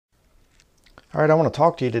All right, I want to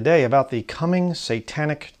talk to you today about the coming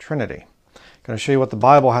Satanic Trinity. I'm going to show you what the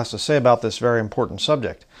Bible has to say about this very important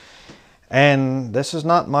subject. And this is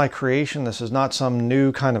not my creation. This is not some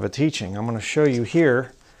new kind of a teaching. I'm going to show you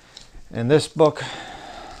here in this book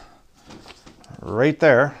right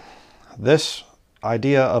there. This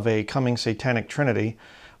idea of a coming Satanic Trinity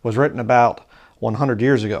was written about 100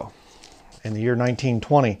 years ago, in the year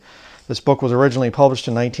 1920. This book was originally published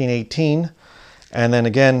in 1918, and then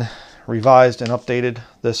again revised and updated,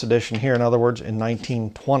 this edition here, in other words, in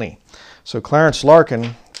 1920. So Clarence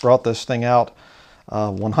Larkin brought this thing out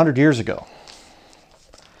 100 years ago.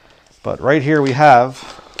 But right here we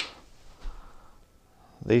have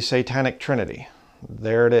the Satanic Trinity.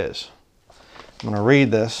 There it is. I'm going to read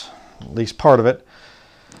this, at least part of it.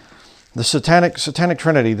 The Satanic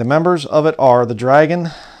Trinity. The members of it are the dragon,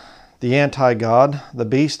 the anti-God, the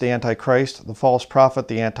beast, the antichrist, the false prophet,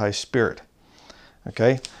 the anti-spirit.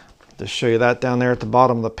 Okay, just show you that down there at the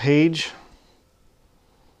bottom of the page.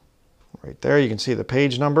 Right there, you can see the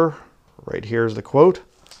page number. Right here is the quote.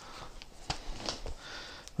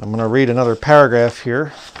 I'm going to read another paragraph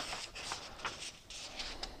here.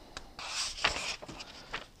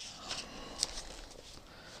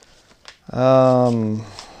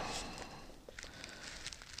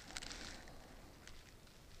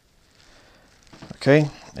 Okay,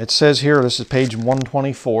 it says here, this is page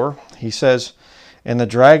 124. He says, in the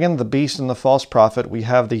dragon, the beast, and the false prophet, we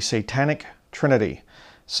have the Satanic Trinity,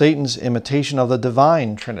 Satan's imitation of the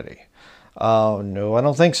divine Trinity. No, I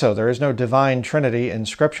don't think so. There is no divine Trinity in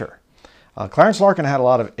Scripture. Clarence Larkin had a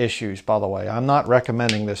lot of issues, by the way. I'm not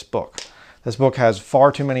recommending this book. This book has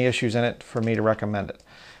far too many issues in it for me to recommend it.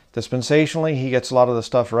 Dispensationally, he gets a lot of the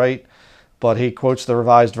stuff right, but he quotes the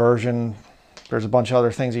Revised Version. There's a bunch of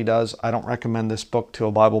other things he does. I don't recommend this book to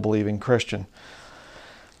a Bible-believing Christian.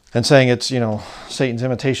 And saying it's, Satan's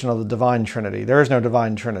imitation of the divine Trinity. There is no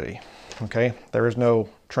divine Trinity. Okay? There is no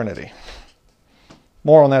Trinity.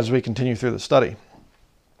 More on that as we continue through the study.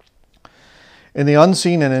 In the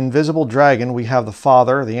unseen and invisible dragon, we have the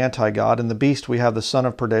Father, the anti-God. In the beast, we have the son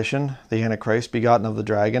of perdition, the Antichrist, begotten of the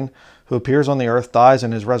dragon, who appears on the earth, dies,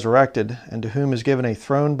 and is resurrected, and to whom is given a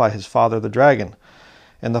throne by his father, the dragon.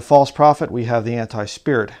 In the false prophet, we have the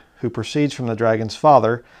anti-spirit, who proceeds from the dragon's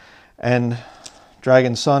father, and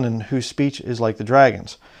dragon's son, and whose speech is like the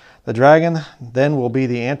dragon's. The dragon then will be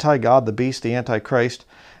the anti-God, the beast, the antichrist,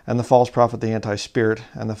 and the false prophet, the anti-spirit.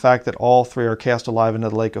 And the fact that all three are cast alive into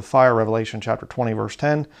the lake of fire, Revelation chapter 20, verse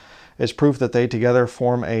 10, is proof that they together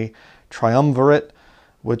form a triumvirate,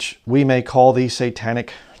 which we may call the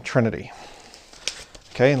Satanic Trinity.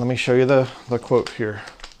 Okay, and let me show you the quote here.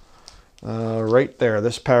 Right there,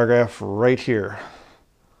 this paragraph right here.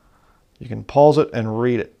 You can pause it and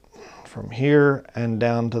read it from here and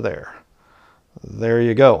down to there. There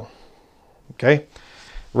you go. Okay?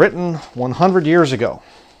 Written 100 years ago.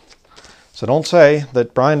 So don't say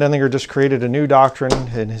that Brian Denlinger just created a new doctrine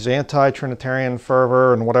in his anti-Trinitarian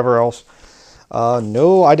fervor and whatever else.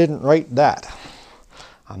 No, I didn't write that.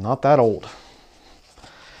 I'm not that old.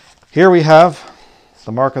 Here we have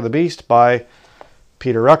The Mark of the Beast by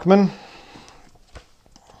Peter Ruckman.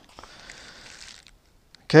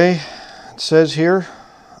 Okay, it says here,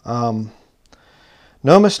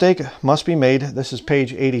 no mistake must be made, this is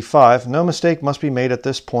page 85, no mistake must be made at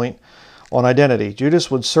this point on identity. Judas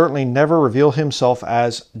would certainly never reveal himself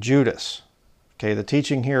as Judas. Okay, the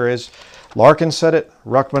teaching here is, Larkin said it,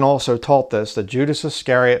 Ruckman also taught this, that Judas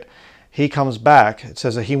Iscariot, he comes back. It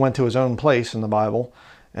says that he went to his own place in the Bible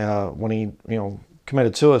when he,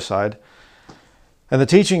 committed suicide. And the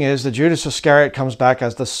teaching is that Judas Iscariot comes back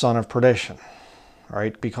as the son of perdition.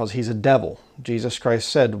 Right, because he's a devil. Jesus Christ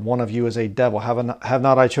said, one of you is a devil. Have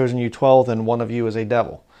not I chosen you 12, and one of you is a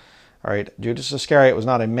devil. All right, Judas Iscariot was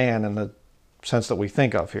not a man in the sense that we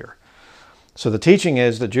think of here. So the teaching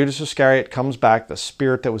is that Judas Iscariot comes back, the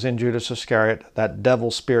spirit that was in Judas Iscariot, that devil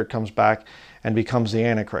spirit comes back and becomes the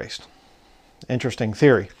Antichrist. Interesting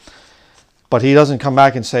theory. But he doesn't come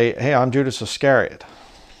back and say, hey, I'm Judas Iscariot.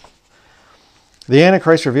 The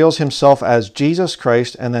Antichrist reveals himself as Jesus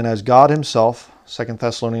Christ and then as God himself. 2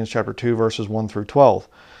 Thessalonians chapter 2, verses 1 through 12.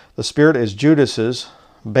 The spirit is Judas's,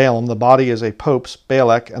 Balaam. The body is a pope's,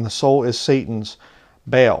 Balak. And the soul is Satan's,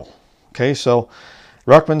 Baal. Okay, so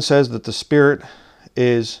Ruckman says that the spirit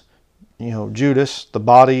is, Judas. The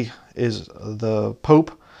body is the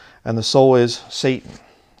pope. And the soul is Satan.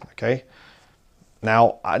 Okay.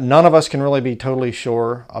 Now, none of us can really be totally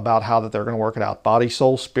sure about how that they're going to work it out. Body,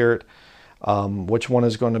 soul, spirit. Which one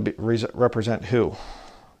is going to represent who.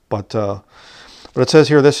 But it says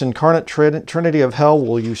here, this incarnate trinity of hell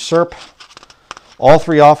will usurp all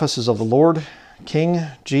three offices of the Lord, King,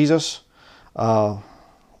 Jesus,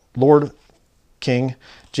 Lord, King,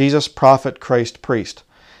 Jesus, prophet, Christ, priest.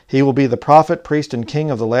 He will be the prophet, priest, and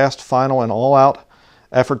king of the last, final, and all-out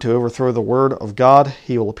effort to overthrow the word of God.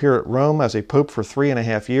 He will appear at Rome as a pope for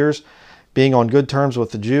 3.5 years, being on good terms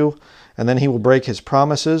with the Jew, and then he will break his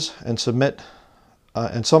promises and summit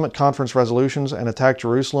conference resolutions and attack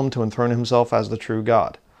Jerusalem to enthrone himself as the true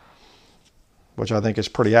God, which I think is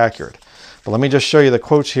pretty accurate. But let me just show you the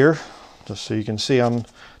quotes here, just so you can see I'm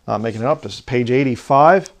not making it up. This is page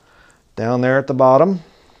 85, down there at the bottom.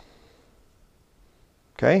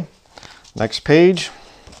 Okay, next page.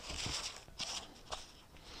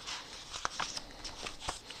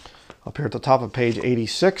 Up here at the top of page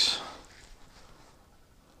 86.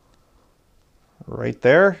 Right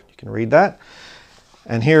there, you can read that.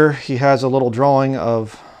 And here he has a little drawing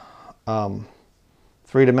of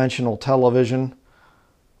three-dimensional television,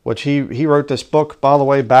 which he wrote this book, by the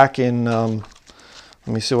way, back in, let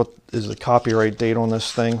me see what is the copyright date on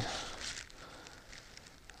this thing.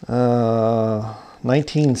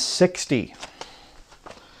 1960.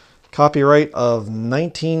 Copyright of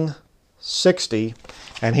 1960,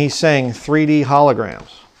 and he's saying 3D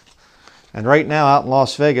holograms. And right now out in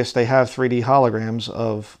Las Vegas, they have 3D holograms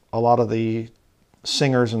of a lot of the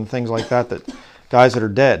singers and things like that, guys that are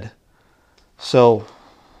dead. So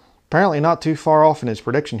apparently not too far off in his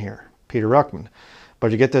prediction here, Peter Ruckman.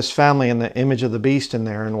 But you get this family and the image of the beast in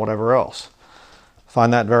there and whatever else.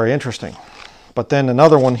 Find that very interesting. But then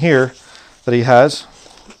another one here that he has,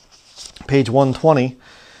 page 120,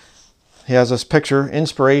 he has this picture,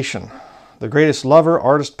 inspiration. The greatest lover,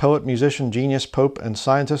 artist, poet, musician, genius, pope, and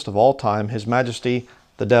scientist of all time, His Majesty,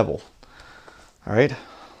 the Devil. All right?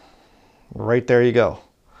 Right there you go.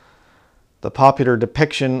 The popular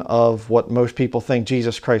depiction of what most people think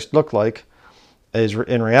Jesus Christ looked like is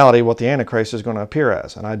in reality what the Antichrist is going to appear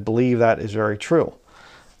as. And I believe that is very true.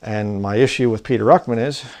 And my issue with Peter Ruckman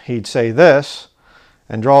is he'd say this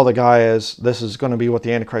and draw the guy as this is going to be what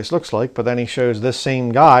the Antichrist looks like, but then he shows this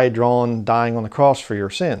same guy drawn, dying on the cross for your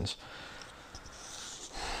sins.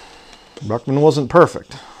 Ruckman wasn't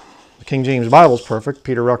perfect. The King James Bible is perfect.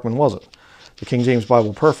 Peter Ruckman wasn't. The King James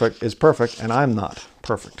Bible is perfect, and I'm not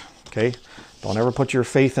perfect. Okay? Don't ever put your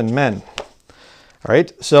faith in men. All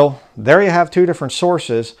right? So there you have two different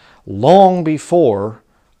sources long before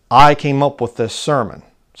I came up with this sermon.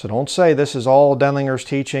 So don't say this is all Denlinger's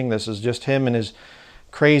teaching. This is just him and his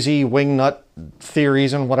crazy wingnut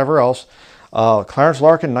theories and whatever else. Clarence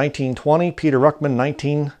Larkin, 1920. Peter Ruckman,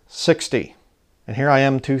 1960. And here I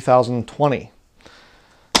am, 2020.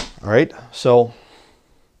 All right, so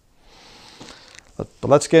but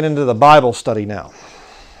let's get into the Bible study now.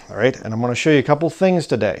 All right, and I'm going to show you a couple things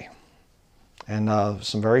today, and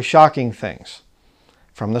some very shocking things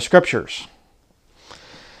from the Scriptures.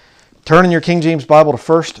 Turn in your King James Bible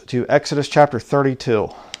to Exodus chapter 32.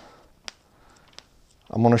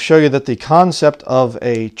 I'm going to show you that the concept of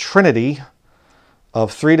a Trinity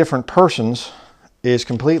of three different persons is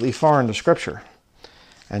completely foreign to Scripture.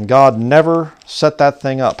 And God never set that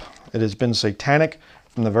thing up. It has been satanic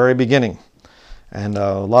from the very beginning. And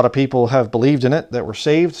a lot of people have believed in it that were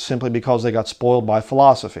saved simply because they got spoiled by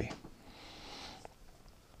philosophy.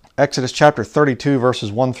 Exodus chapter 32, verses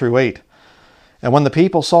 1 through 8. And when the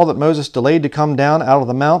people saw that Moses delayed to come down out of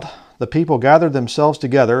the mount, the people gathered themselves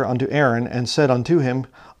together unto Aaron and said unto him,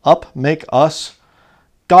 Up, make us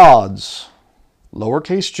gods.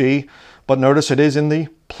 Lowercase g, but notice it is in the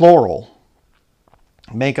plural.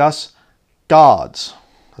 Make us gods.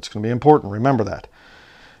 That's going to be important. Remember that.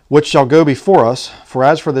 Which shall go before us. For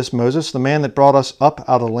as for this Moses, the man that brought us up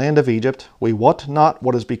out of the land of Egypt, we wot not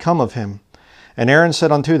what is become of him. And Aaron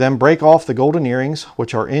said unto them, Break off the golden earrings,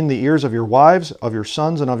 which are in the ears of your wives, of your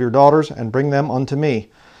sons, and of your daughters, and bring them unto me.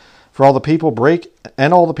 For all the people break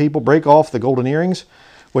off the golden earrings,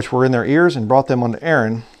 which were in their ears, and brought them unto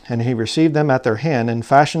Aaron. And he received them at their hand, and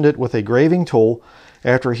fashioned it with a graving tool,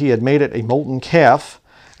 after he had made it a molten calf.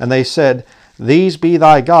 And they said, These be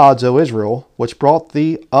thy gods, O Israel, which brought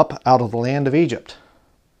thee up out of the land of Egypt.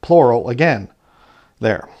 Plural again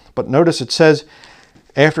there. But notice it says,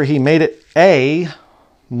 after he made it a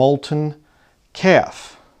molten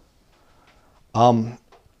calf.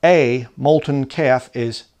 A molten calf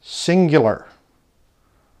is singular.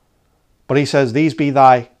 But he says, These be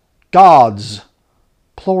thy gods,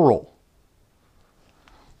 plural.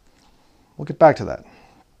 We'll get back to that.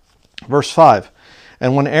 Verse 5.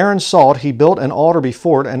 And when Aaron saw it, he built an altar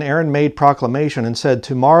before it, and Aaron made proclamation and said,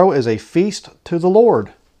 Tomorrow is a feast to the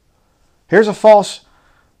Lord. Here's a false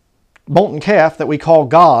molten calf that we call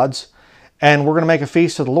gods, and we're going to make a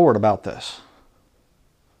feast to the Lord about this.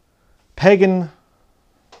 Pagan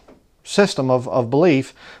system of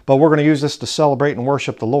belief, but we're going to use this to celebrate and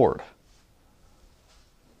worship the Lord.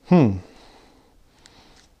 We'll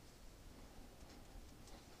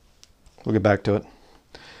get back to it.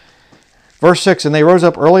 Verse 6, and they rose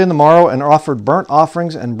up early in the morrow and offered burnt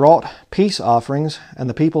offerings and brought peace offerings, and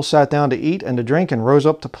the people sat down to eat and to drink and rose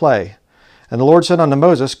up to play. And the Lord said unto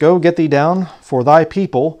Moses, Go, get thee down, for thy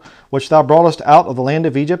people, which thou broughtest out of the land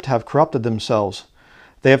of Egypt, have corrupted themselves.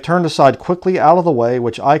 They have turned aside quickly out of the way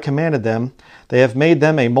which I commanded them. They have made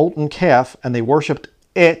them a molten calf, and they worshipped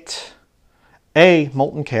it, a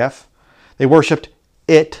molten calf. They worshipped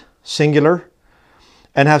it, singular,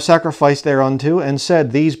 and have sacrificed thereunto, and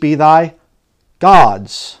said, These be thy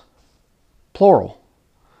gods, plural,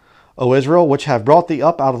 O Israel, which have brought thee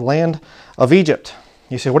up out of the land of Egypt.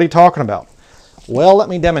 You say, what are you talking about? Well, let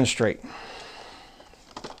me demonstrate.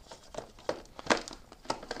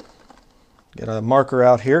 Get a marker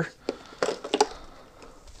out here.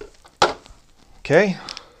 Okay.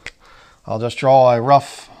 I'll just draw a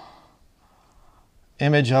rough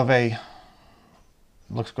image of a,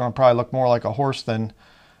 looks going to probably look more like a horse than,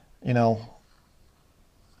 than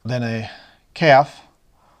a calf.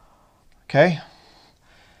 Okay.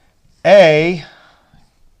 A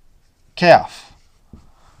calf.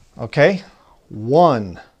 Okay.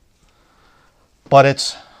 One. But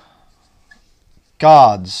it's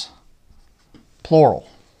gods, plural.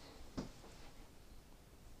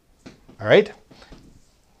 All right.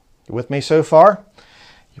 You with me so far?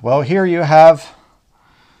 Well, here you have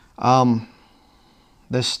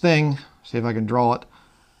this thing. See if I can draw it.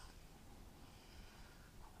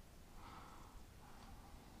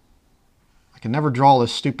 I can never draw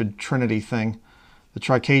this stupid Trinity thing, the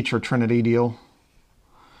tricature Trinity deal.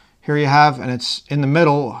 Here you have, and it's in the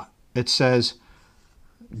middle, it says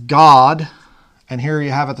God, and here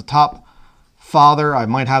you have at the top Father. I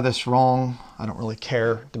might have this wrong. I don't really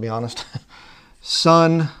care, to be honest.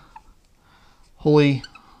 Son, Holy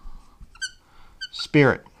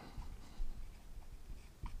Spirit.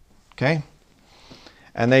 Okay?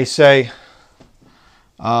 And they say,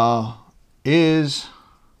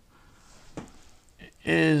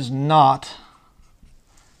 is not,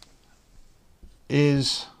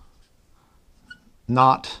 is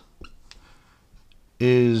not,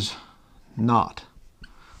 is not.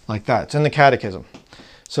 Like that. It's in the Catechism.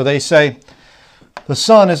 So they say, the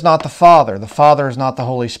Son is not the Father is not the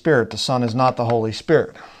Holy Spirit, the Son is not the Holy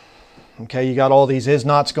Spirit. Okay, you got all these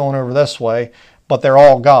is-nots going over this way, but they're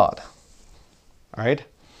all God. All right?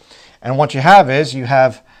 And what you have is, you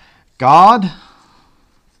have God,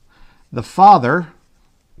 the Father,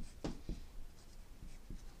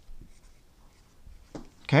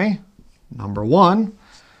 okay, number one,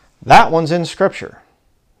 that one's in Scripture.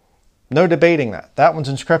 No debating that. That one's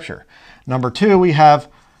in Scripture. Number two, we have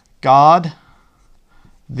God,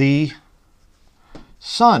 the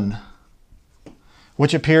Son,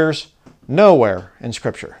 which appears nowhere in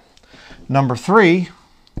Scripture. Number three,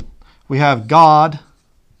 we have God,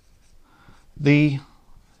 the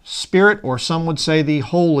Spirit, or some would say the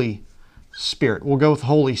Holy Spirit. We'll go with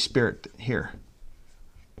Holy Spirit here.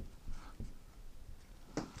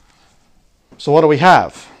 So what do we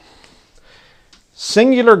have?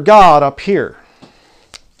 Singular God up here.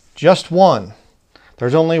 Just one.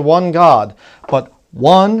 There's only one God. But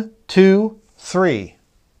 1, 2, 3.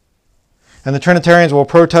 And the Trinitarians will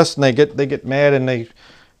protest, and they get mad, and they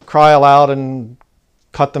cry aloud and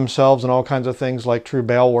cut themselves and all kinds of things like true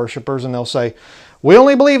Baal worshippers. And they'll say, we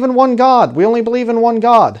only believe in one God. We only believe in one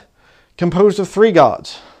God, composed of 3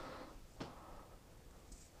 gods.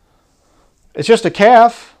 It's just a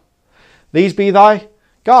calf. These be thy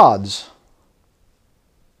gods.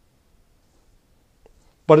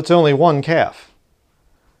 But it's only one calf.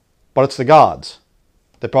 But it's the gods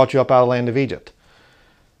that brought you up out of the land of Egypt.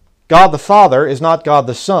 God the Father is not God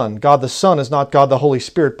the Son. God the Son is not God the Holy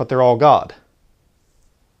Spirit, but they're all God.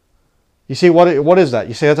 You see, what is that?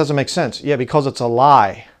 You say that doesn't make sense. Yeah, because it's a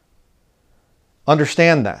lie.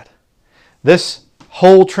 Understand that. This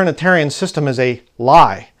whole Trinitarian system is a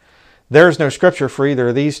lie. There is no Scripture for either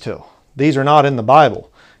of these two. These are not in the Bible.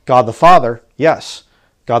 God the Father, yes.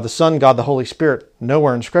 God the Son, God the Holy Spirit,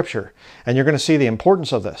 nowhere in Scripture. And you're going to see the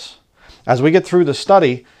importance of this. As we get through the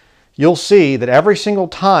study, you'll see that every single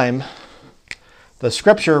time the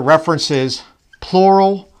Scripture references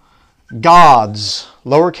plural gods,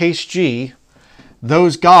 lowercase g,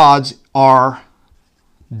 those gods are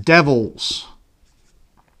devils.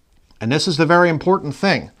 And this is the very important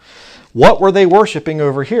thing. What were they worshiping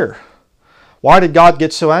over here? Why did God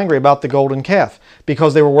get so angry about the golden calf?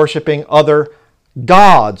 Because they were worshiping other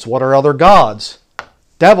gods. What are other gods?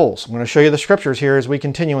 Devils. I'm going to show you the Scriptures here as we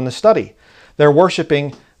continue in the study. They're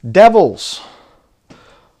worshiping devils.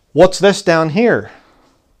 What's this down here?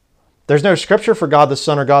 There's no scripture for God the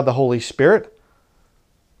Son or God the Holy Spirit.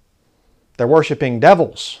 They're worshiping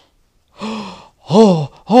devils.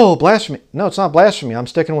 Oh, blasphemy. No, it's not blasphemy. I'm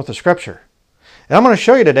sticking with the scripture. And I'm going to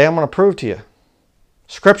show you today, I'm going to prove to you,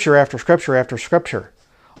 scripture after scripture after scripture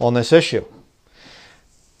on this issue.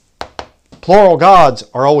 Plural gods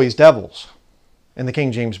are always devils in the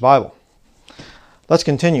King James Bible. Let's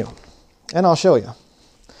continue, and I'll show you.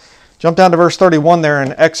 Jump down to verse 31 there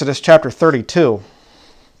in Exodus chapter 32.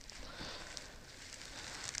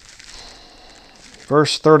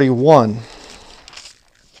 Verse 31.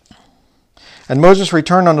 And Moses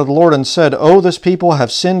returned unto the Lord and said, O, this people have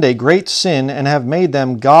sinned a great sin, and have made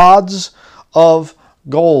them gods of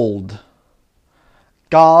gold.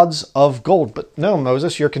 Gods of gold. But no,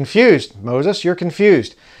 Moses, you're confused. Moses, you're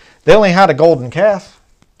confused. They only had a golden calf.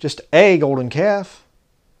 Just a golden calf.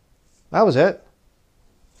 That was it.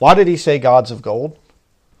 Why did he say gods of gold?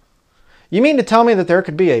 You mean to tell me that there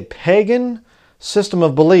could be a pagan system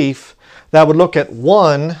of belief that would look at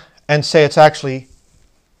one and say it's actually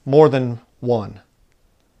more than one?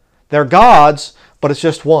 They're gods, but it's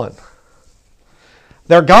just one.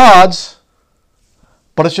 They're gods,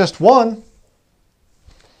 but it's just one.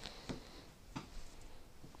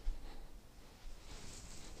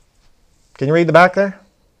 Can you read the back there?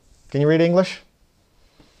 Can you read English?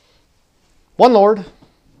 One Lord,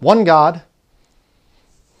 one God.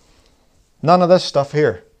 None of this stuff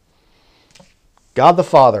here. God the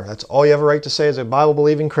Father. That's all you have a right to say as a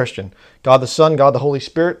Bible-believing Christian. God the Son, God the Holy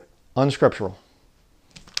Spirit. Unscriptural.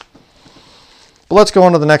 But let's go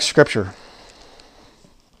on to the next scripture.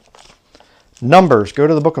 Numbers. Go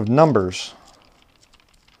to the book of Numbers.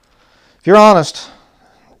 If you're honest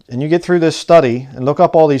and you get through this study and look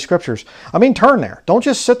up all these scriptures, I mean, turn there. Don't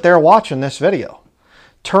just sit there watching this video.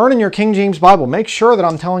 Turn in your King James Bible. Make sure that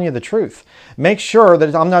I'm telling you the truth. Make sure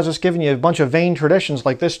that I'm not just giving you a bunch of vain traditions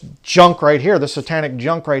like this junk right here, this satanic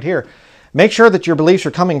junk right here. Make sure that your beliefs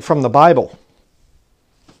are coming from the Bible.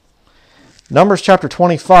 Numbers chapter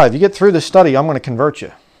 25. You get through this study, I'm going to convert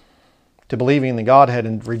you to believing in the Godhead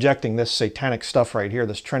and rejecting this satanic stuff right here,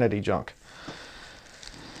 this Trinity junk.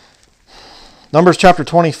 Numbers chapter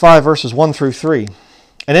 25, verses 1 through 3.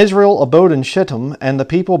 And Israel abode in Shittim, and the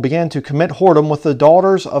people began to commit whoredom with the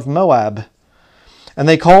daughters of Moab. And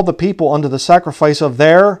they called the people unto the sacrifice of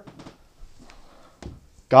their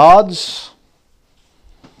gods.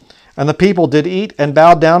 And the people did eat and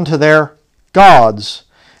bowed down to their gods.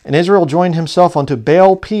 And Israel joined himself unto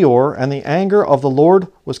Baal Peor, and the anger of the Lord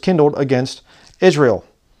was kindled against Israel.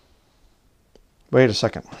 Wait a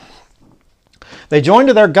second. They joined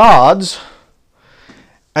to their gods,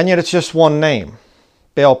 and yet it's just one name.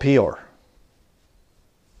 Baal Peor.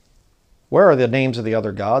 Where are the names of the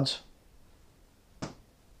other gods?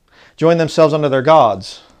 Join themselves unto their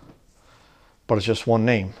gods, but it's just one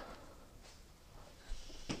name.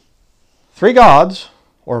 3 gods,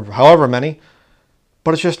 or however many,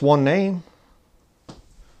 but it's just one name.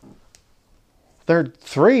 They're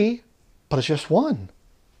 3, but it's just one.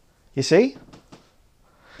 You see?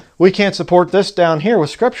 We can't support this down here with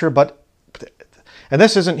Scripture, and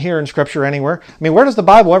this isn't here in Scripture anywhere. I mean, where does the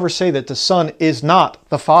Bible ever say that the Son is not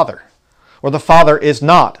the Father? Or the Father is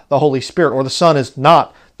not the Holy Spirit? Or the Son is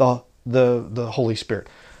not the Holy Spirit?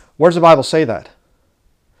 Where does the Bible say that?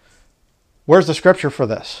 Where's the Scripture for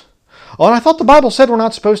this? Oh, and I thought the Bible said we're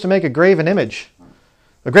not supposed to make a graven image.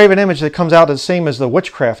 A graven image that comes out the same as the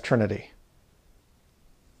witchcraft trinity.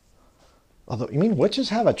 Although, you mean witches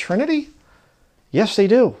have a trinity? Yes, they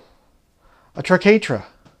do. A triquetra.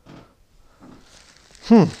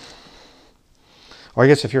 Or I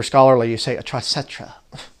guess if you're scholarly, you say a tricetra.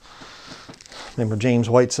 Remember James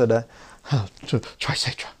White said,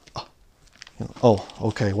 tricetra. Oh,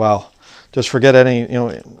 okay, wow. Just forget any,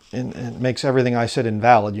 it makes everything I said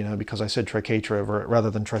invalid, because I said triquetra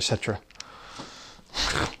rather than tricetra.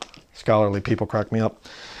 Scholarly people crack me up.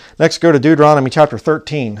 Next, go to Deuteronomy chapter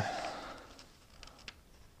 13.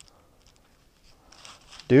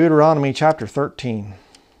 Deuteronomy chapter 13.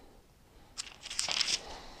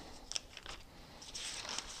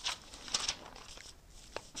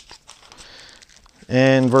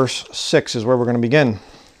 And verse 6 is where we're going to begin.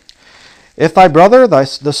 If thy brother, the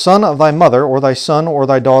son of thy mother, or thy son, or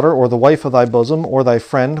thy daughter, or the wife of thy bosom, or thy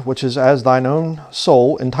friend, which is as thine own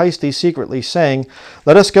soul, entice thee secretly, saying,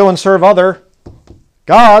 Let us go and serve other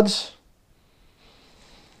gods,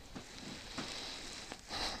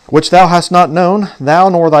 which thou hast not known, thou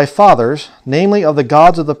nor thy fathers, namely of the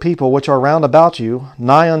gods of the people which are round about you,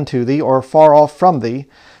 nigh unto thee, or far off from thee,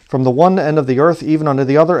 from the one end of the earth even unto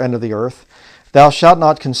the other end of the earth, Thou shalt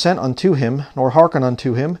not consent unto him, nor hearken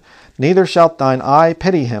unto him, neither shalt thine eye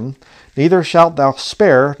pity him, neither shalt thou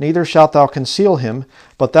spare, neither shalt thou conceal him,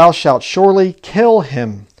 but thou shalt surely kill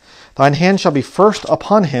him. Thine hand shall be first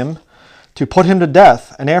upon him, to put him to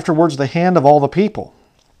death, and afterwards the hand of all the people.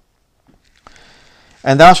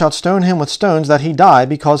 And thou shalt stone him with stones, that he die,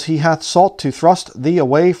 because he hath sought to thrust thee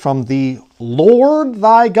away from the Lord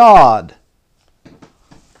thy God.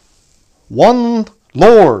 One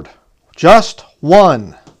Lord, just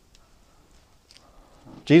one.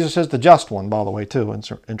 Jesus is the just one, by the way, too,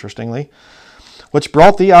 interestingly. Which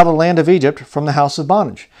brought thee out of the land of Egypt from the house of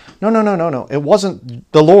bondage. No. It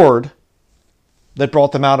wasn't the Lord that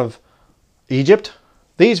brought them out of Egypt.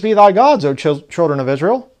 These be thy gods, O children of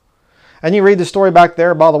Israel. And you read the story back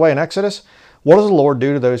there, by the way, in Exodus. What does the Lord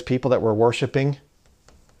do to those people that were worshiping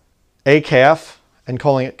a calf and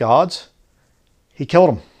calling it gods? He killed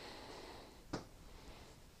them.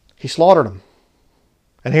 He slaughtered them.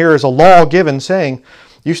 And here is a law given saying,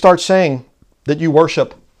 you start saying that you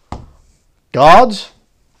worship gods,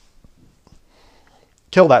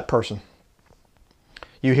 kill that person.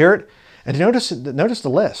 You hear it? And notice the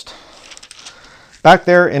list. Back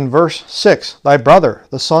there in verse 6, thy brother,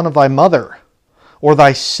 the son of thy mother, or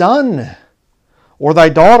thy son, or thy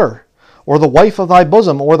daughter, or the wife of thy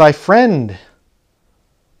bosom, or thy friend.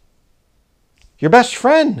 Your best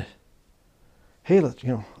friend. Hey,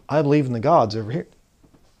 I believe in the gods over here.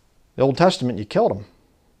 The Old Testament, you killed them.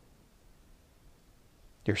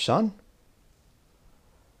 Your son?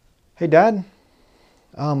 Hey, Dad,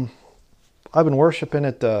 I've been worshiping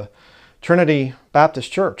at the Trinity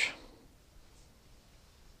Baptist Church.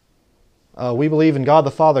 We believe in God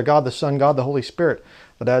the Father, God the Son, God the Holy Spirit.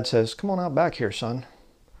 The dad says, come on out back here, son.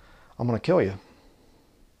 I'm going to kill you.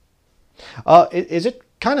 Is it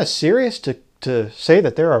kind of serious to say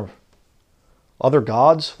that there are other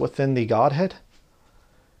gods within the Godhead?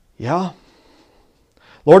 Yeah.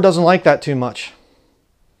 Lord doesn't like that too much.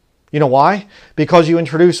 You know why? Because you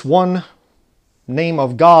introduce one name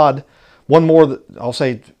of God, one more, I'll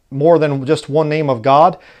say more than just one name of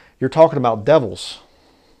God. You're talking about devils.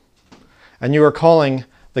 And you are calling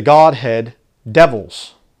the Godhead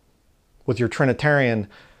devils with your Trinitarian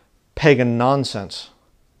pagan nonsense.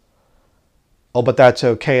 Oh, but that's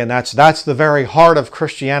okay. And that's the very heart of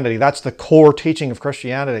Christianity. That's the core teaching of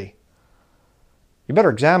Christianity. You better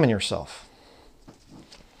examine yourself.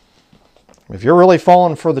 If you're really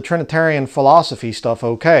falling for the Trinitarian philosophy stuff,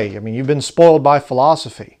 okay. I mean, you've been spoiled by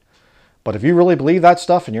philosophy. But if you really believe that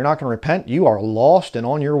stuff and you're not going to repent, you are lost and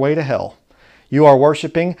on your way to hell. You are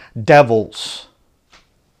worshiping devils.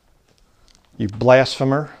 You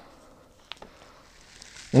blasphemer.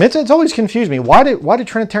 And it's always confused me. Why do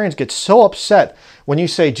Trinitarians get so upset when you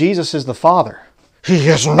say Jesus is the Father? He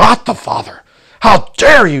is not the Father. How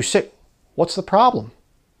dare you say... What's the problem?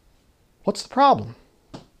 What's the problem?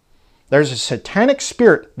 There's a satanic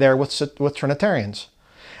spirit there with Trinitarians.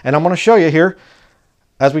 And I'm going to show you here,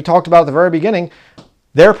 as we talked about at the very beginning,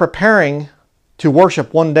 they're preparing to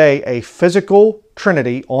worship one day a physical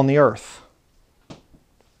Trinity on the earth.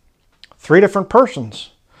 3 different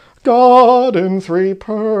persons. God in 3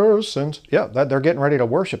 persons. Yeah, they're getting ready to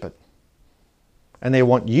worship it. And they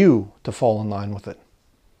want you to fall in line with it.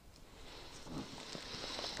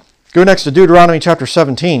 Go next to Deuteronomy chapter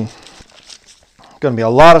 17. Going to be a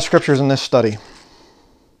lot of scriptures in this study.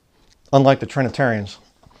 Unlike the Trinitarians.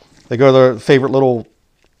 They go to their favorite little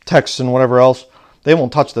texts and whatever else. They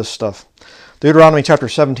won't touch this stuff. Deuteronomy chapter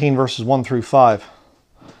 17 verses 1 through 5.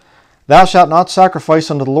 Thou shalt not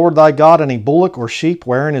sacrifice unto the Lord thy God any bullock or sheep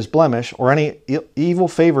wherein is blemish, or any evil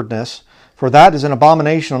favoredness, for that is an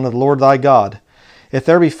abomination unto the Lord thy God. If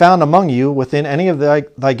there be found among you within any of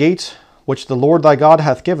thy gates which the Lord thy God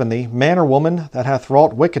hath given thee, man or woman that hath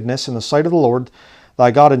wrought wickedness in the sight of the Lord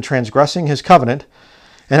thy God in transgressing his covenant,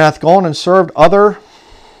 and hath gone and served other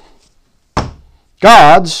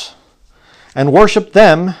gods, and worshipped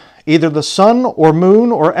them, either the sun or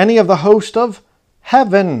moon or any of the host of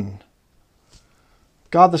heaven.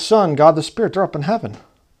 God the Son, God the Spirit, they're up in heaven.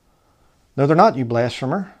 No, they're not, you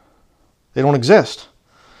blasphemer. They don't exist.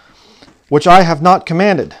 Which I have not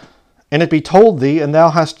commanded. And it be told thee, and thou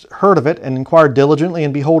hast heard of it, and inquired diligently,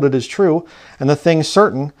 and behold, it is true, and the thing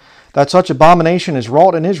certain, that such abomination is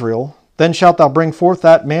wrought in Israel, then shalt thou bring forth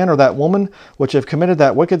that man or that woman which have committed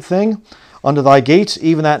that wicked thing unto thy gates,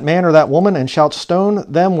 even that man or that woman, and shalt stone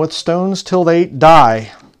them with stones till they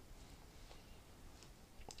die.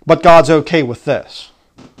 But God's okay with this.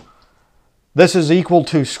 This is equal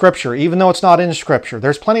to Scripture, even though it's not in Scripture.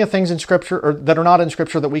 There's plenty of things in Scripture or that are not in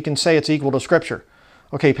Scripture that we can say it's equal to Scripture.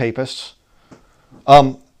 Okay, papists.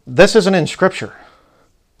 This isn't in Scripture.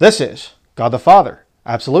 This is. God the Father,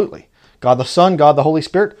 absolutely. God the Son, God the Holy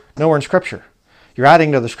Spirit, nowhere in Scripture. You're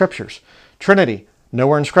adding to the Scriptures. Trinity,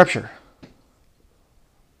 nowhere in Scripture.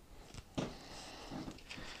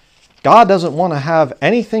 God doesn't want to have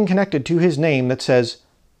anything connected to His name that says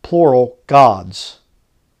plural gods.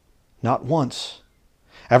 Not once.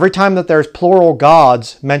 Every time that there's plural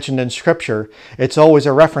gods mentioned in Scripture, it's always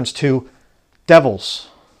a reference to devils.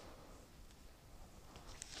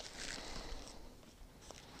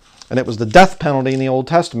 And it was the death penalty in the Old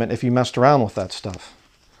Testament if you messed around with that stuff.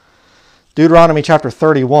 Deuteronomy chapter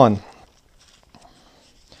 31.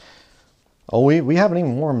 Oh, we haven't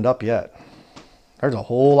even warmed up yet. There's a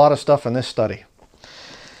whole lot of stuff in this study.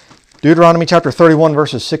 Deuteronomy chapter 31,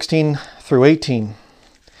 verses 16 through 18.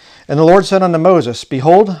 And the Lord said unto Moses,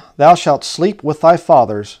 Behold, thou shalt sleep with thy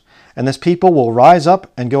fathers, and this people will rise up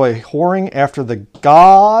and go a-whoring after the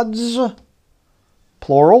gods,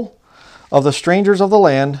 plural, of the strangers of the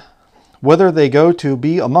land, whither they go to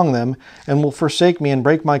be among them, and will forsake me and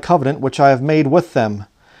break my covenant which I have made with them.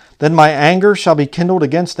 Then my anger shall be kindled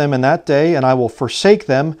against them in that day, and I will forsake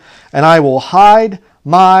them, and I will hide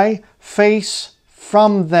my face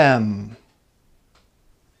from them.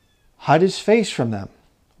 Hide His face from them.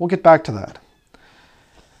 We'll get back to that.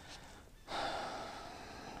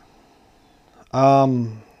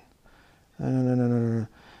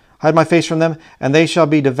 Hide my face from them, and they shall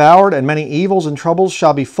be devoured, and many evils and troubles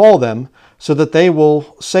shall befall them, so that they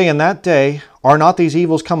will say in that day, Are not these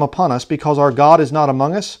evils come upon us, because our God is not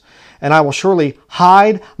among us? And I will surely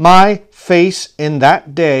hide my face in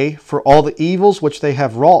that day for all the evils which they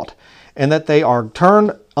have wrought, and that they are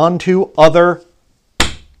turned unto other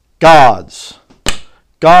gods.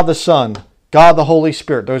 God the Son, God the Holy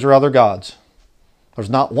Spirit, those are other gods. There's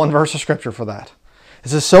not one verse of Scripture for that.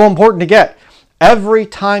 This is so important to get. Every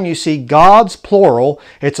time you see gods plural,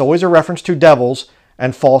 it's always a reference to devils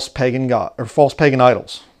and false pagan god or false pagan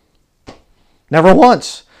idols. Never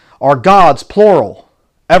once are gods plural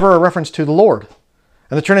ever a reference to the Lord.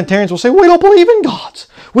 And the Trinitarians will say, we don't believe in gods.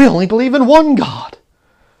 We only believe in one God,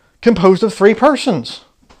 composed of three persons.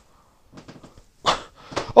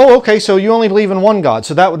 Oh, okay, so you only believe in one God.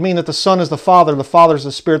 So that would mean that the Son is the Father is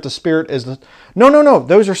the Spirit is the... No.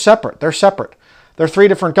 Those are separate. They're separate. They're three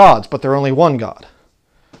different gods, but they're only one God.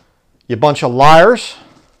 You bunch of liars.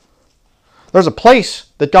 There's a place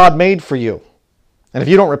that God made for you. And if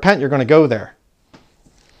you don't repent, you're going to go there.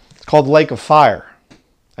 It's called the lake of fire.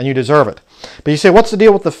 And you deserve it. But you say, what's the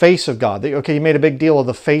deal with the face of God? Okay, you made a big deal of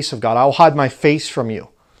the face of God. I'll hide my face from you.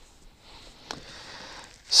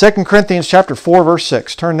 2 Corinthians chapter 4, verse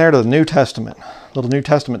 6. Turn there to the New Testament. A little New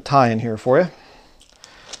Testament tie-in here for you.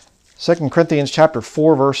 2 Corinthians chapter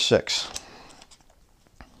 4, verse 6.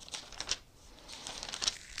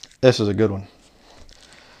 This is a good one.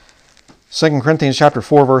 2 Corinthians chapter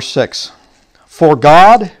 4, verse 6. For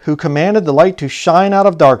God, who commanded the light to shine out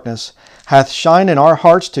of darkness, hath shined in our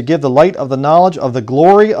hearts to give the light of the knowledge of the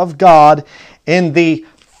glory of God in the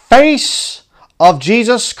face of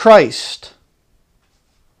Jesus Christ.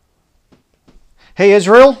 Hey,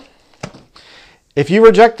 Israel, if you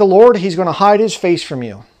reject the Lord, He's going to hide His face from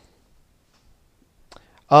you.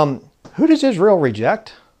 Who does Israel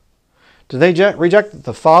reject? Do they reject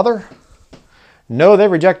the Father? No, they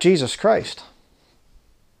reject Jesus Christ.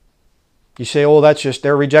 You say, oh, that's just,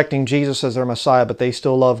 they're rejecting Jesus as their Messiah, but they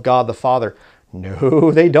still love God the Father.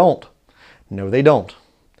 No, they don't. No, they don't.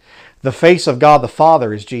 The face of God the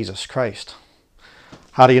Father is Jesus Christ.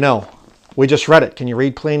 How do you know? We just read it. Can you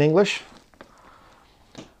read plain English?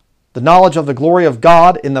 The knowledge of the glory of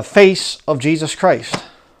God in the face of Jesus Christ.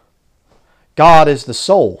 God is the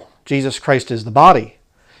soul. Jesus Christ is the body.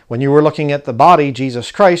 When you were looking at the body,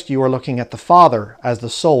 Jesus Christ, you were looking at the Father as the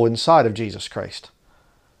soul inside of Jesus Christ.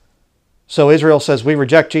 So Israel says, we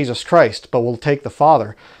reject Jesus Christ, but we'll take the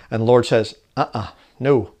Father. And the Lord says,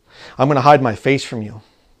 no. I'm going to hide my face from you.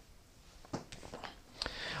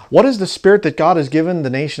 What is the spirit that God has given the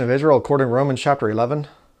nation of Israel according to Romans chapter 11?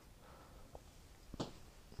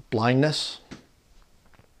 Blindness.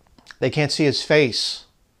 They can't see His face.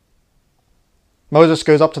 Moses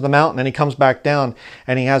goes up to the mountain and he comes back down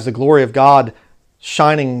and he has the glory of God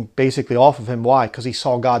shining basically off of him. Why? Because he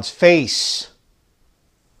saw God's face.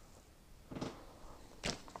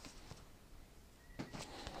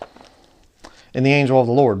 And the angel of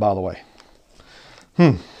the Lord, by the way.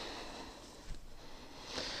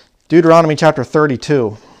 Deuteronomy chapter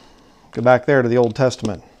 32. Go back there to the Old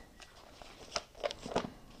Testament.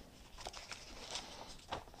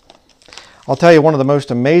 I'll tell you, one of the most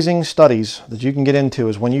amazing studies that you can get into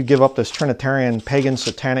is when you give up this Trinitarian, pagan,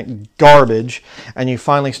 satanic garbage and you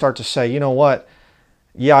finally start to say, you know what?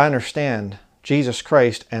 Yeah, I understand Jesus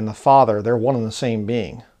Christ and the Father, they're one and the same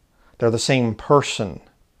being. They're the same person.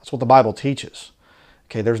 That's what the Bible teaches.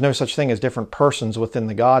 Okay, there's no such thing as different persons within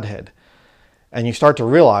the Godhead. And you start to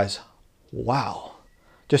realize, wow,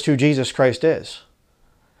 just who Jesus Christ is.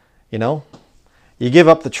 You know, you give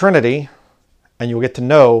up the Trinity and you'll get to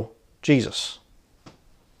know Jesus.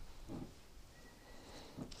 We'll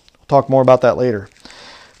talk more about that later.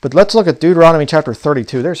 But let's look at Deuteronomy chapter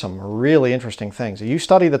 32. There's some really interesting things. If you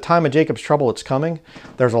study the time of Jacob's trouble, it's coming.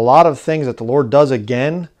 There's a lot of things that the Lord does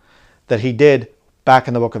again that he did back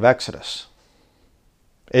in the book of Exodus.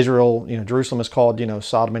 Israel, Jerusalem is called,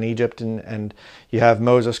 Sodom and Egypt, and you have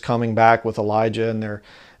Moses coming back with Elijah, and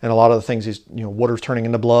a lot of the things, water's turning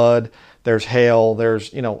into blood, there's hail,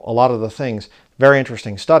 there's, a lot of the things. Very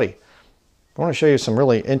interesting study. I want to show you some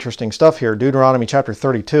really interesting stuff here. Deuteronomy chapter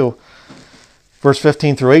 32. Verse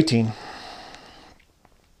 15 through 18.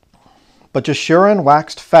 But Jeshurun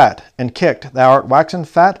waxed fat and kicked. Thou art waxen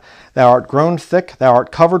fat, thou art grown thick, thou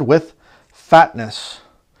art covered with fatness.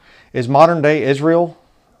 Is modern day Israel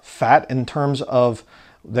fat in terms of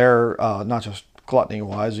their, not just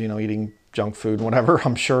gluttony-wise, eating junk food and whatever.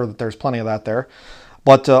 I'm sure that there's plenty of that there.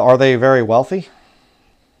 But are they very wealthy?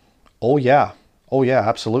 Oh yeah. Oh yeah,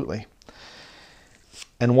 absolutely.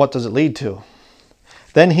 And what does it lead to?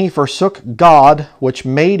 Then he forsook God, which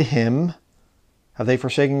made him. Have they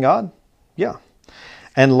forsaken God? Yeah.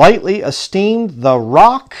 And lightly esteemed the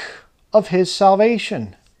rock of his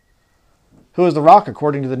salvation. Who is the rock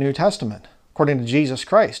according to the New Testament? According to Jesus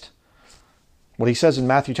Christ. What he says in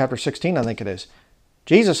Matthew chapter 16, I think it is.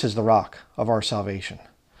 Jesus is the rock of our salvation.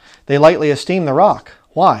 They lightly esteem the rock.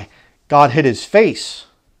 Why? God hid his face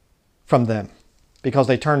from them because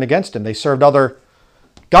they turned against him. They served other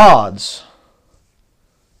gods.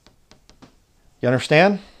 You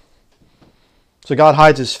understand? So God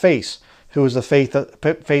hides his face. Who is the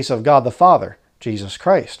face of God the Father? Jesus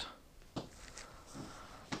Christ.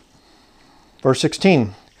 Verse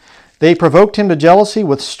 16. They provoked him to jealousy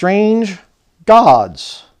with strange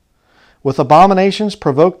gods. With abominations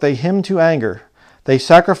provoked they him to anger. They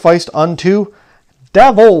sacrificed unto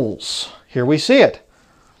devils. Here we see it.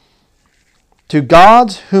 To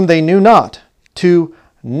gods whom they knew not. To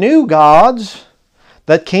new gods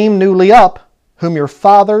that came newly up, whom your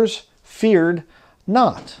fathers feared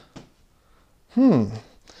not. We're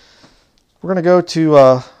going to go to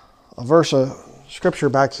a verse of scripture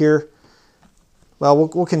back here. Well,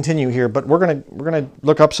 we'll continue here, but we're going to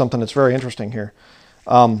look up something that's very interesting here.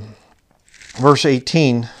 Verse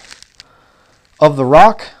 18. Of the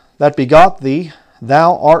rock that begot thee,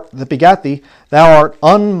 thou art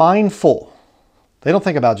unmindful. They don't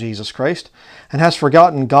think about Jesus Christ, and hast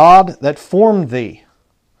forgotten God that formed thee.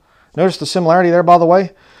 Notice the similarity there, by the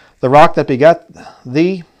way. The rock that begat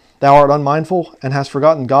thee, thou art unmindful, and hast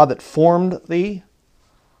forgotten God that formed thee.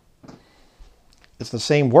 It's the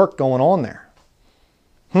same work going on there.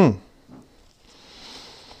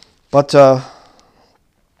 But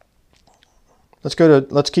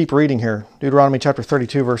let's keep reading here. Deuteronomy chapter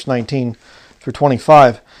 32, verse 19 through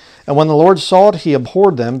 25. And when the Lord saw it, he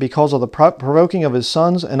abhorred them because of the provoking of his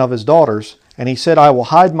sons and of his daughters. And he said, I will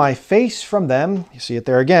hide my face from them. You see it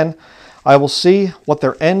there again. I will see what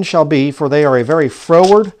their end shall be, for they are a very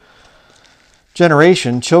froward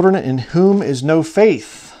generation, children in whom is no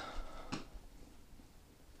faith.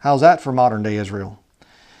 How's that for modern day Israel?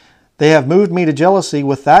 They have moved me to jealousy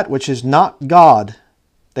with that which is not God.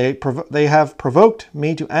 They have provoked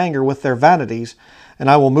me to anger with their vanities, and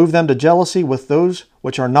I will move them to jealousy with those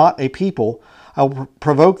which are not a people. I will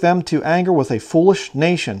provoke them to anger with a foolish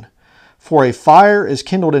nation. For a fire is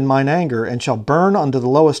kindled in mine anger, and shall burn unto the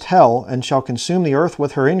lowest hell, and shall consume the earth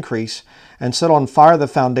with her increase, and set on fire the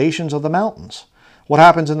foundations of the mountains. What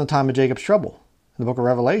happens in the time of Jacob's trouble? In the book of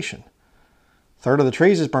Revelation. A third of the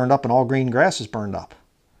trees is burned up, and all green grass is burned up.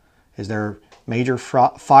 Is there major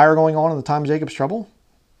fire going on in the time of Jacob's trouble?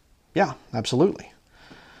 Yeah, absolutely.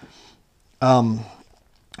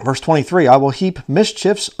 Verse 23, I will heap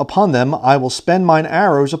mischiefs upon them. I will spend mine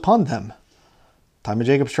arrows upon them. Time of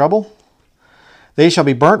Jacob's trouble. They shall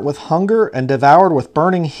be burnt with hunger and devoured with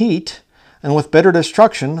burning heat, and with bitter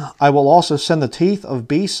destruction. I will also send the teeth of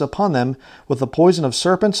beasts upon them with the poison of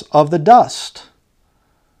serpents of the dust.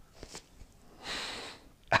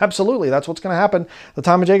 Absolutely, that's what's going to happen at the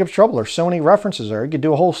time of Jacob's trouble. There's so many references there. You could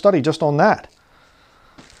do a whole study just on that.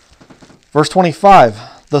 Verse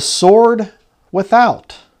 25, the sword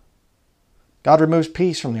without. God removes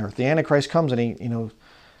peace from the earth. The Antichrist comes and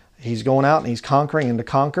he's going out and he's conquering and to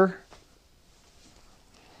conquer.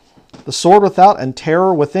 The sword without and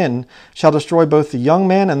terror within shall destroy both the young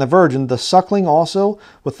man and the virgin, the suckling also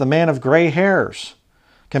with the man of gray hairs.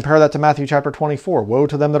 Compare that to Matthew chapter 24. Woe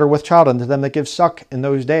to them that are with child and to them that give suck in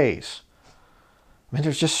those days. I mean,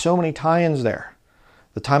 there's just so many tie-ins there.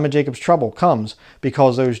 The time of Jacob's trouble comes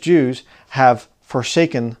because those Jews have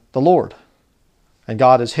forsaken the Lord. And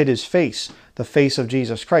God has hid his face, the face of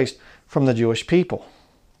Jesus Christ, from the Jewish people.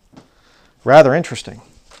 Rather interesting.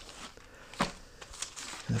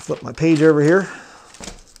 I flip my page over here.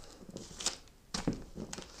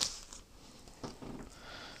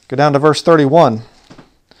 Go down to verse 31.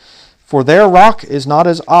 For their rock is not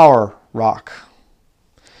as our rock,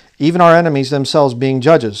 even our enemies themselves being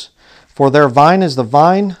judges. For their vine is of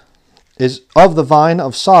the vine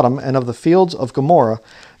of Sodom and of the fields of Gomorrah.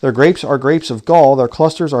 Their grapes are grapes of gall, their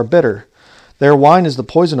clusters are bitter. Their wine is the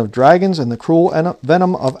poison of dragons and the cruel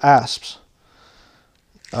venom of asps.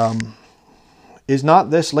 Is not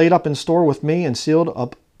this laid up in store with me and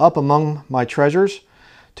sealed up among my treasures?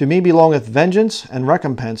 To me belongeth vengeance and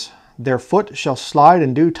recompense. Their foot shall slide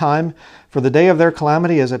in due time, for the day of their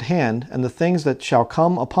calamity is at hand, and the things that shall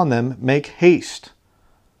come upon them make haste.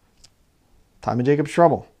 Time of Jacob's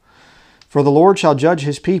trouble. For the Lord shall judge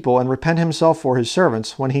his people, and repent himself for his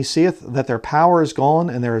servants, when he seeth that their power is gone,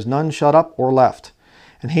 and there is none shut up or left.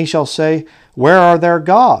 And he shall say, Where are their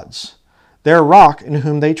gods? Their rock in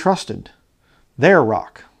whom they trusted. Their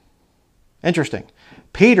rock. Interesting.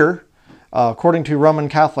 Peter, according to Roman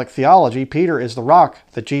Catholic theology, Peter is the rock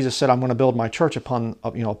that Jesus said, I'm going to build my church upon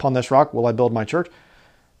this rock will I build my church.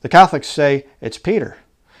 The Catholics say it's Peter.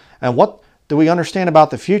 And what do we understand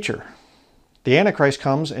about the future? The Antichrist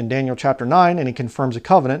comes in Daniel chapter 9 and he confirms a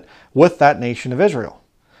covenant with that nation of Israel.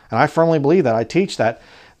 And I firmly believe that. I teach that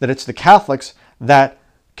it's the Catholics that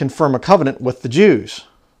confirm a covenant with the Jews.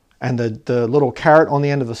 And the little carrot on the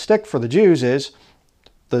end of the stick for the Jews is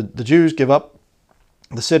the Jews give up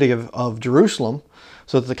the city of Jerusalem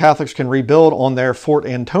so that the Catholics can rebuild on their Fort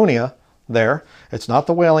Antonia there. It's not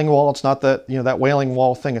the Wailing Wall. It's not that Wailing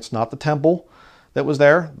Wall thing. It's not the temple that was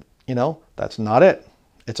there. That's not it.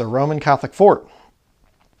 It's a Roman Catholic fort.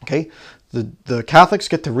 Okay, the Catholics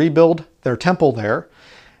get to rebuild their temple there.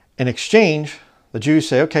 In exchange, the Jews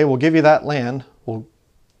say, okay, we'll give you that land. We'll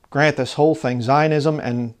grant this whole thing. Zionism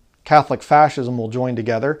and Catholic fascism will join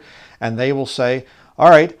together, and they will say, all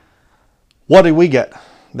right, what do we get?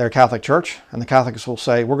 Their Catholic Church. And the Catholics will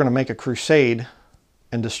say, we're going to make a crusade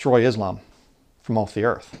and destroy Islam from off the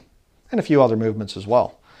earth. And a few other movements as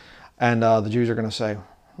well. And the Jews are going to say,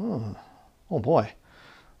 oh boy,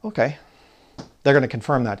 okay. They're going to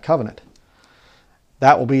confirm that covenant.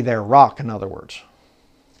 That will be their rock, in other words.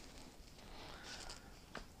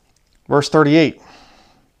 Verse 38.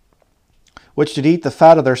 Which did eat the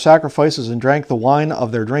fat of their sacrifices and drank the wine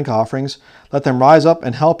of their drink offerings, let them rise up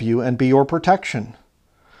and help you and be your protection.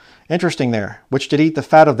 Interesting there. Which did eat the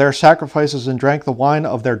fat of their sacrifices and drank the wine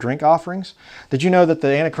of their drink offerings. Did you know that the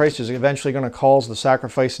Antichrist is eventually going to cause the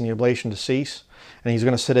sacrifice and the oblation to cease? And he's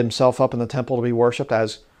going to set himself up in the temple to be worshipped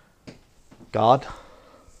as God?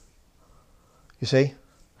 You see?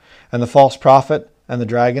 And the false prophet and the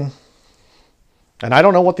dragon. And I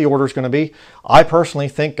don't know what the order is going to be. I personally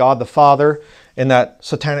think God the Father in that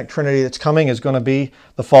Satanic Trinity that's coming is going to be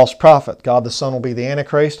the false prophet. God the Son will be the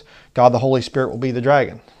Antichrist. God the Holy Spirit will be the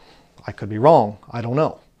dragon. I could be wrong. I don't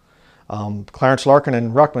know. Clarence Larkin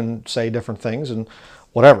and Ruckman say different things and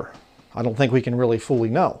whatever. I don't think we can really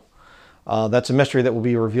fully know. That's a mystery that will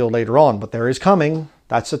be revealed later on. But there is coming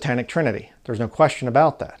that Satanic Trinity. There's no question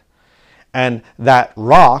about that. And that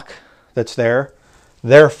rock that's there,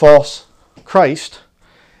 their false Christ,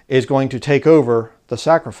 is going to take over the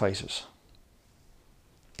sacrifices.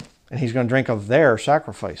 And he's going to drink of their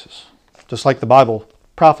sacrifices. Just like the Bible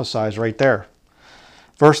prophesies right there.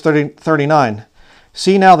 Verse 39.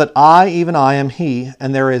 See now that I, even I, am he,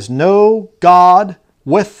 and there is no God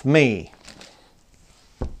with me.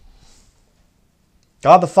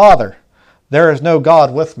 God the Father, there is no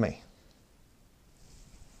God with me.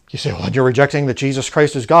 You say, well, you're rejecting that Jesus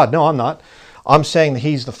Christ is God. No, I'm not. I'm saying that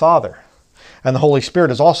he's the Father. And the Holy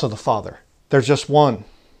Spirit is also the Father. There's just one.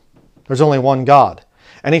 There's only one God.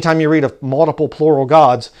 Anytime you read of multiple plural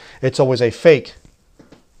gods, it's always a fake.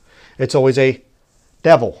 It's always a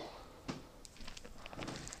devil.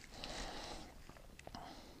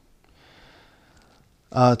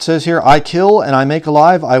 It says here, I kill and I make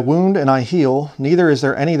alive, I wound and I heal. Neither is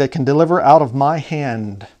there any that can deliver out of my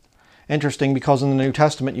hand. Interesting, because in the New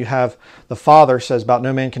Testament you have the Father says about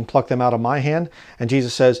no man can pluck them out of my hand. And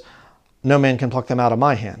Jesus says, no man can pluck them out of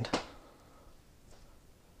my hand.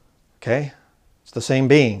 Okay? It's the same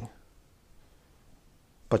being.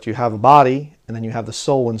 But you have a body, and then you have the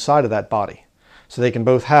soul inside of that body. So they can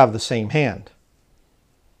both have the same hand.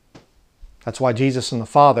 That's why Jesus and the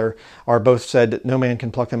Father are both said that no man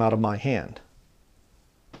can pluck them out of my hand.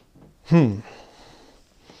 Unless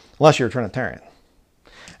you're a Trinitarian.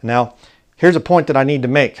 Now, here's a point that I need to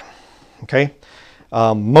make. Okay?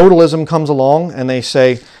 Modalism comes along and they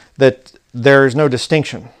say that there's no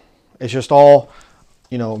distinction. It's just all,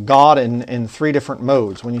 God in three different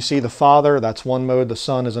modes. When you see the Father, that's one mode. The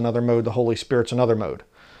Son is another mode. The Holy Spirit's another mode.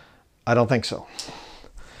 I don't think so.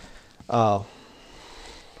 I'm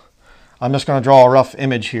just going to draw a rough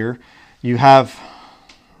image here. You have,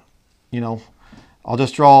 I'll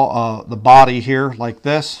just draw the body here like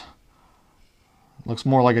this. Looks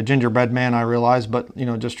more like a gingerbread man, I realize, but,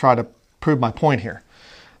 just try to prove my point here.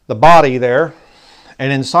 The body there,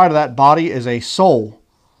 and inside of that body is a soul.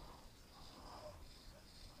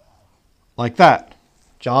 Like that.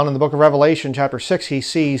 John in the book of Revelation, chapter 6, he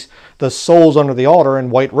sees the souls under the altar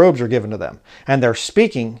and white robes are given to them. And they're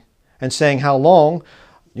speaking and saying, how long,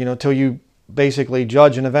 till you basically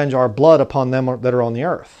judge and avenge our blood upon them that are on the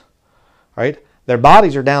earth. Right? Their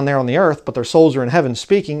bodies are down there on the earth, but their souls are in heaven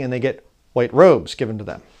speaking, and they get white robes given to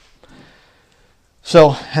them.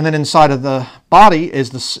 So, and then inside of the body is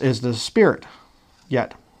the spirit,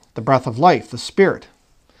 yet the breath of life, the spirit.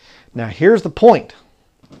 Now here's the point.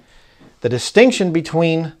 The distinction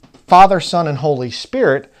between Father, Son, and Holy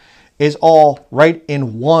Spirit is all right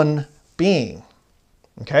in one being.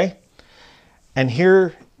 Okay? And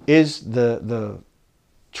here is the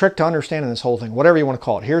trick to understanding this whole thing, whatever you want to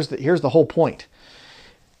call it. Here's the whole point.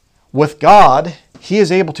 With God, He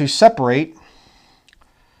is able to separate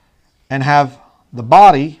and have the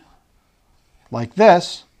body like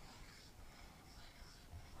this.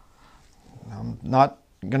 I'm not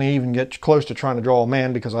going to even get close to trying to draw a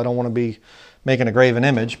man because I don't want to be making a graven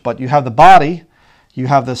image. But you have the body, you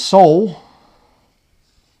have the soul,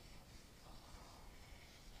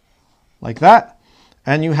 like that,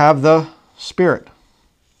 and you have the spirit.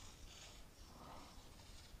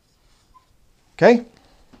 Okay?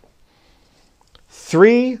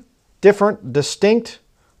 Three different distinct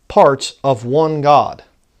parts of one God.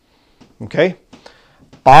 Okay?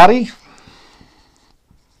 Body,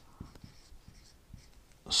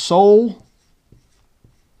 soul,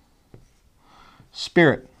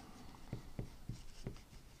 spirit.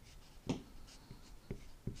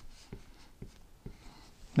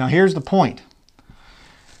 Now here's the point.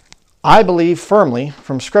 I believe firmly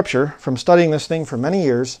from Scripture, from studying this thing for many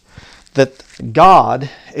years, that God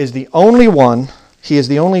is the only one, He is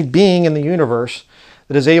the only being in the universe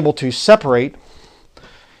that is able to separate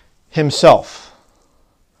Himself.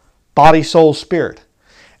 Body, soul, spirit.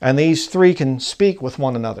 And these three can speak with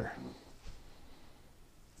one another.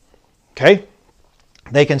 Okay?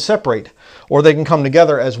 They can separate, or they can come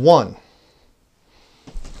together as one.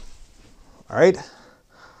 All right?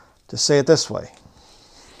 Just say it this way.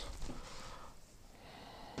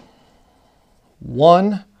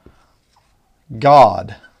 One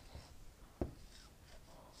God.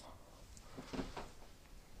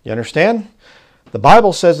 You understand? The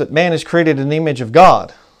Bible says that man is created in the image of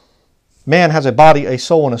God. Man has a body, a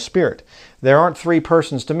soul, and a spirit. There aren't three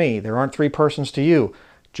persons to me. There aren't three persons to you.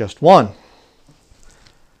 Just one.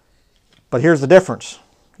 But here's the difference.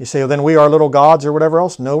 You say, well, then we are little gods or whatever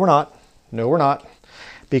else. No, we're not. No, we're not.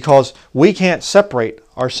 Because we can't separate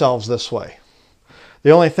ourselves this way.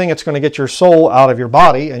 The only thing that's going to get your soul out of your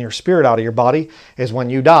body and your spirit out of your body is when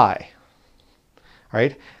you die.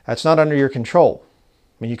 Right? That's not under your control.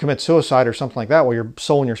 I mean, you commit suicide or something like that where your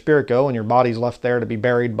soul and your spirit go and your body's left there to be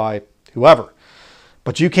buried by whoever.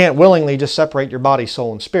 But you can't willingly just separate your body,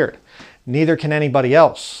 soul, and spirit. Neither can anybody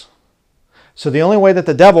else. So the only way that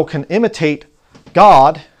the devil can imitate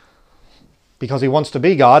God, because he wants to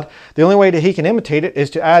be God, the only way that he can imitate it is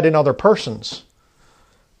to add in other persons.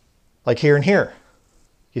 Like here and here.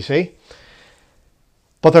 You see?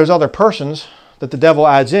 But those other persons that the devil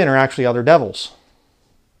adds in are actually other devils.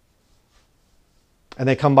 And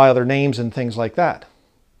they come by other names and things like that.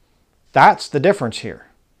 That's the difference here.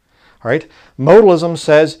 All right? Modalism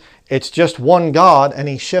says it's just one God and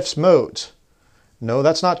He shifts modes. No,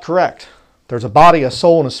 that's not correct. There's a body, a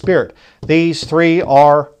soul, and a spirit. These three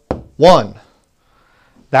are one.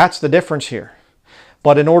 That's the difference here.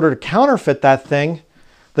 But in order to counterfeit that thing,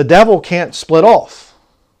 the devil can't split off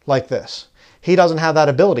like this. He doesn't have that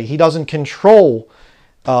ability. He doesn't control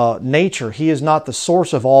nature. He is not the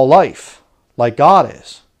source of all life like God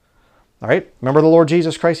is. All right? Remember the Lord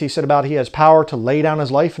Jesus Christ? He said about He has power to lay down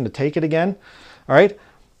His life and to take it again. All right?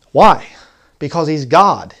 Why? Because He's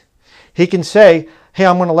God. He can say, hey,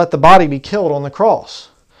 I'm going to let the body be killed on the cross.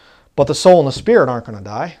 But the soul and the spirit aren't going to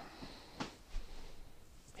die.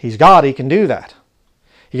 He's God. He can do that.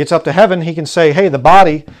 He gets up to heaven, he can say, hey, the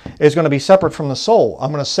body is going to be separate from the soul.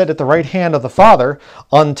 I'm going to sit at the right hand of the Father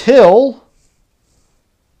until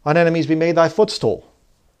thine enemies be made thy footstool.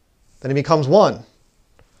 Then he becomes one.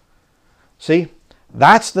 See,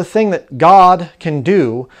 that's the thing that God can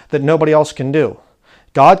do that nobody else can do.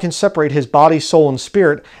 God can separate his body, soul, and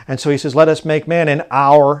spirit, and so he says, let us make man in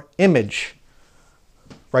our image.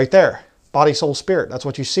 Right there. Body, soul, spirit. That's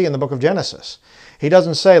what you see in the book of Genesis. He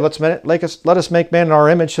doesn't say, let us make man in our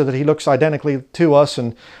image so that he looks identically to us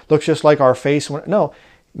and looks just like our face. No,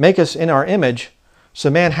 make us in our image so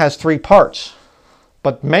man has three parts.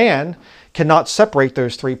 But man cannot separate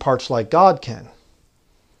those three parts like God can.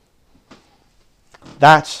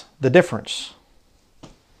 That's the difference.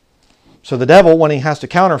 So the devil, when he has to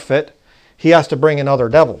counterfeit, he has to bring in other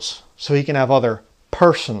devils so he can have other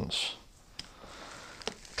persons.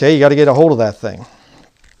 Okay, you got to get a hold of that thing.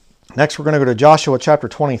 Next, we're going to go to Joshua chapter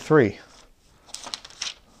 23.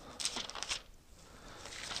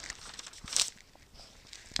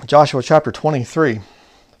 Joshua chapter 23,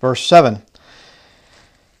 verse 7.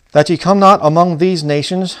 That ye come not among these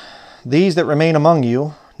nations, these that remain among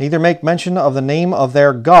you, neither make mention of the name of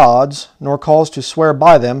their gods, nor cause to swear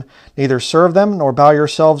by them, neither serve them, nor bow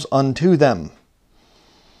yourselves unto them.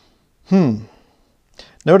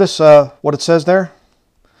 Notice what it says there.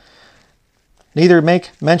 Neither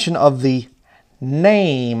make mention of the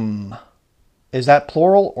name. Is that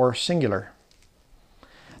plural or singular?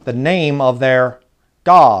 The name of their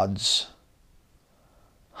gods.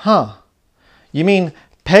 You mean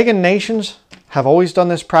pagan nations have always done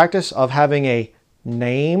this practice of having a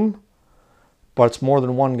name, but it's more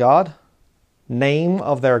than one god? Name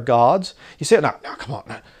of their gods? You say, no, come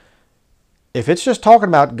on. If it's just talking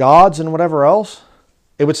about gods and whatever else,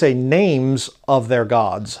 it would say names of their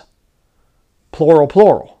gods. Plural,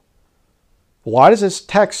 plural. Why does this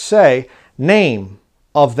text say name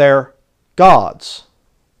of their gods?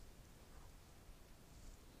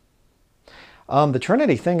 The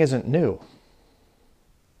Trinity thing isn't new.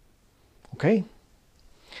 Okay?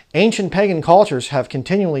 Ancient pagan cultures have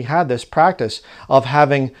continually had this practice of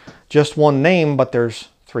having just one name, but there's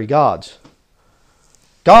three gods.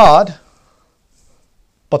 God,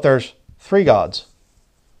 but there's three gods.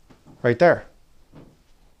 Right there.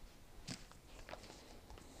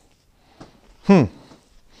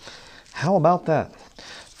 How about that?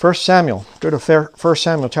 1 Samuel. Go to 1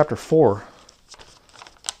 Samuel chapter 4.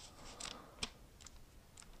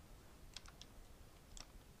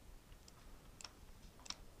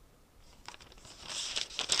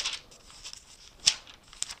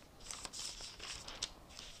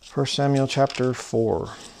 First Samuel chapter 4,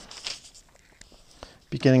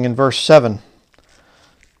 beginning in verse 7.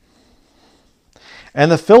 And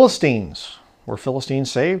the Philistines, were Philistines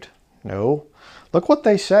saved? No. Look what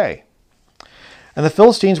they say. And the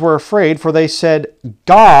Philistines were afraid, for they said,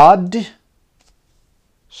 God,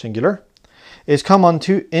 singular, is come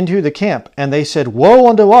into the camp. And they said, Woe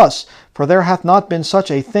unto us, for there hath not been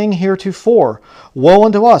such a thing heretofore. Woe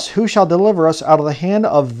unto us, who shall deliver us out of the hand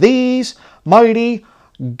of these mighty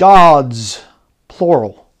gods,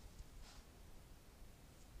 plural.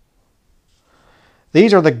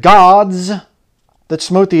 These are the gods that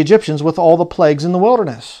smote the Egyptians with all the plagues in the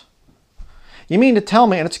wilderness. You mean to tell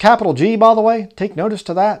me, and it's capital G, by the way, take notice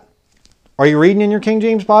to that. Are you reading in your King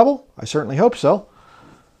James Bible? I certainly hope so.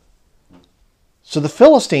 So the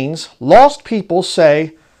Philistines, lost people,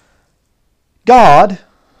 say, God,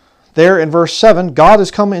 there in verse 7, God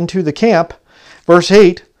has come into the camp. Verse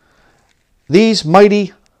 8, these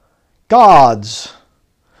mighty gods.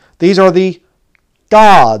 These are the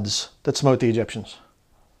gods that smote the Egyptians.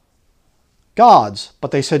 Gods,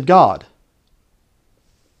 but they said God.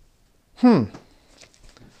 You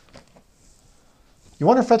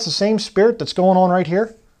wonder if that's the same spirit that's going on right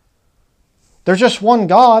here? There's just one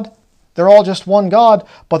God. They're all just one God,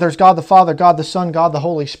 but there's God the Father, God the Son, God the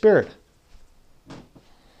Holy Spirit.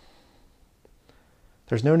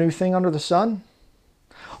 There's no new thing under the sun.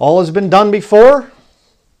 All has been done before.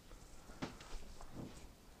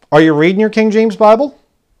 Are you reading your King James Bible?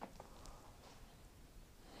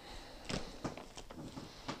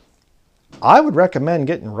 I would recommend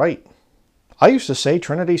getting right. I used to say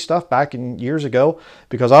Trinity stuff back in years ago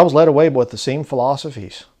because I was led away with the same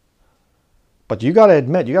philosophies. But you got to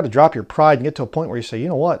admit, you got to drop your pride and get to a point where you say, you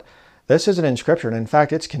know what? This isn't in Scripture. And in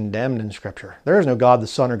fact, it's condemned in Scripture. There is no God the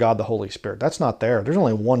Son or God the Holy Spirit. That's not there. There's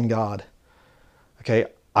only one God. Okay,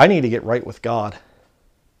 I need to get right with God.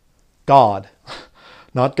 God,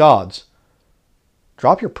 not gods.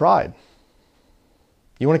 Drop your pride.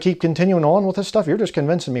 You want to keep continuing on with this stuff? You're just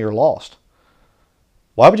convincing me you're lost.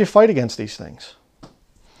 Why would you fight against these things?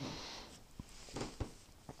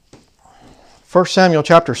 1 Samuel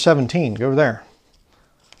chapter 17. Go there.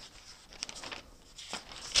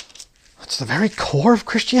 It's the very core of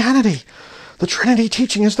Christianity. The Trinity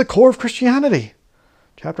teaching is the core of Christianity.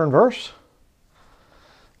 Chapter and verse.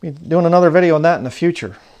 We'll be doing another video on that in the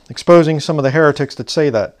future, exposing some of the heretics that say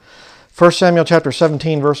that. 1 Samuel chapter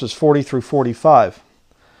 17, verses 40 through 45.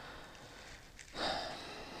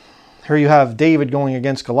 Here you have David going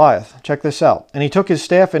against Goliath. Check this out. And he took his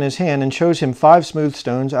staff in his hand and chose him 5 smooth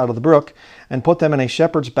stones out of the brook and put them in a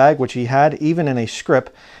shepherd's bag which he had, even in a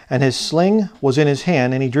scrip. And his sling was in his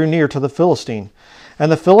hand, and he drew near to the Philistine.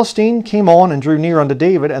 And the Philistine came on and drew near unto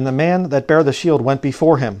David, and the man that bare the shield went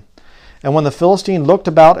before him. And when the Philistine looked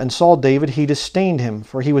about and saw David, he disdained him,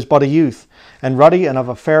 for he was but a youth, and ruddy and of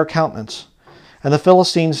a fair countenance. And the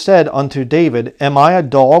Philistine said unto David, Am I a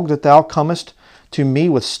dog that thou comest to me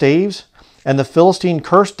with staves? And the Philistine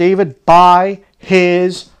cursed David by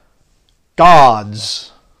his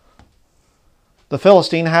gods. The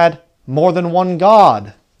Philistine had more than one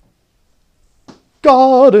god.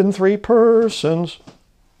 God in 3 persons.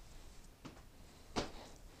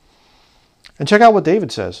 And check out what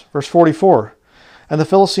David says. Verse 44. And the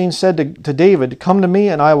Philistine said to David, Come to me,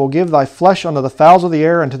 and I will give thy flesh unto the fowls of the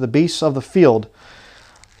air and to the beasts of the field.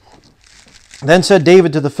 Then said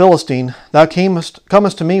David to the Philistine, Thou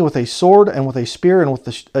comest to me with a sword and with a spear and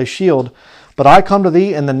with a shield, but I come to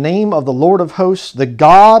thee in the name of the Lord of hosts, the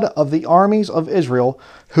God of the armies of Israel,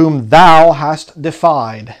 whom thou hast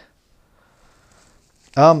defied.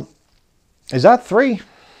 Is that 3?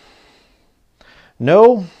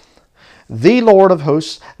 No. The Lord of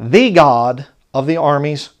hosts, the God of the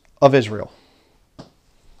armies of Israel.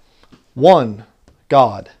 One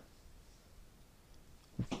God.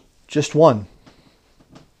 Just one.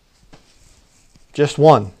 Just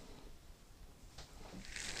one.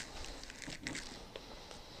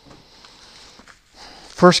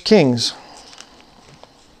 First Kings.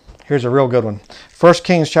 Here's a real good one. 1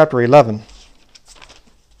 Kings chapter 11.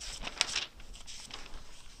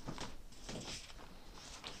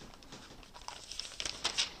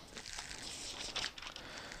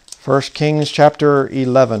 1 Kings chapter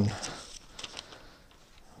 11,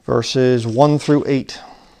 verses 1 through 8.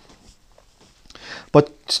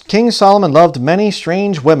 But King Solomon loved many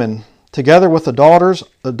strange women, together with the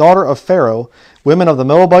daughter of Pharaoh, women of the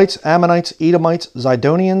Moabites, Ammonites, Edomites,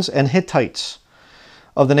 Zidonians, and Hittites,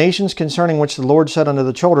 of the nations concerning which the Lord said unto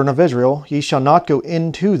the children of Israel, Ye shall not go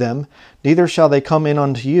into them, neither shall they come in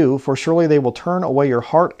unto you, for surely they will turn away your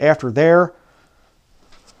heart after their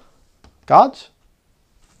gods?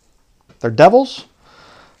 Their devils?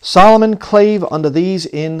 Solomon clave unto these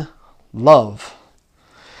in love.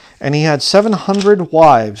 And he had 700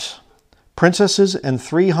 wives, princesses, and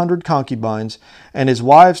 300 concubines, and his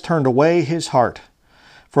wives turned away his heart.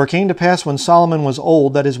 For it came to pass when Solomon was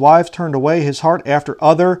old, that his wives turned away his heart after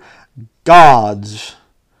other gods.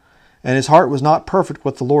 And his heart was not perfect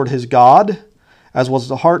with the Lord his God, as was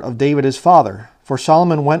the heart of David his father. For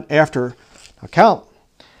Solomon went after, now count,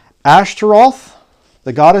 Ashtaroth,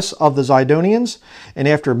 the goddess of the Zidonians, and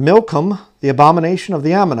after Milcom, the abomination of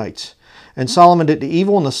the Ammonites. And Solomon did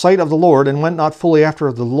evil in the sight of the Lord, and went not fully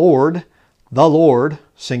after the Lord,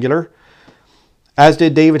 singular, as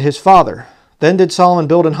did David his father. Then did Solomon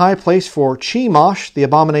build an high place for Chemosh, the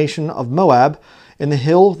abomination of Moab, in the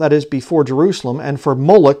hill that is before Jerusalem, and for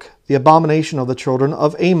Moloch, the abomination of the children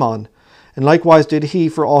of Ammon. And likewise did he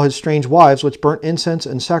for all his strange wives, which burnt incense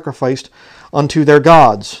and sacrificed unto their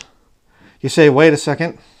gods. You say, wait a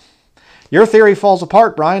second. Your theory falls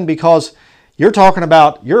apart, Brian, because you're talking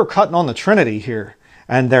about, you're cutting on the Trinity here.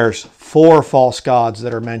 And there's 4 false gods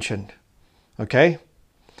that are mentioned. Okay?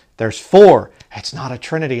 There's 4. It's not a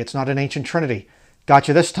Trinity. It's not an ancient Trinity. Got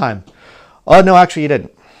you this time. Oh, no, actually you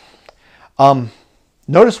didn't.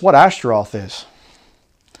 Notice what Ashtaroth is.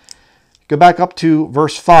 Go back up to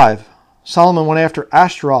verse 5. Solomon went after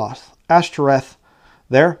Ashtoreth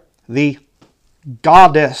there, the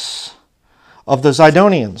goddess of the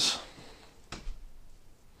Zidonians.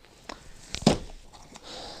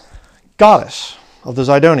 Goddess of the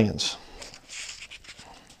Zidonians.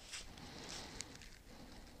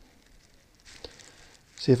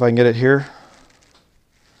 See if I can get it here.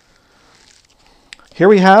 Here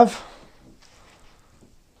we have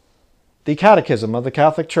the Catechism of the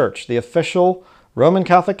Catholic Church, the official Roman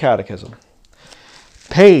Catholic Catechism.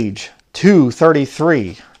 Page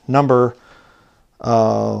 233, number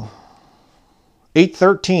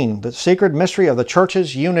 813, the sacred mystery of the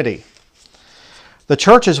Church's unity. The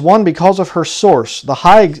Church is one because of her source. The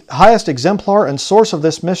highest exemplar and source of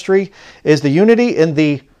this mystery is the unity in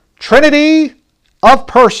the Trinity of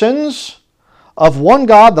persons of one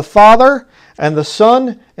God, the Father, and the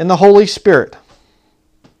Son, and the Holy Spirit.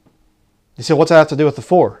 You say, what's that have to do with the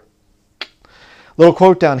 4? Little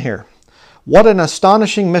quote down here. What an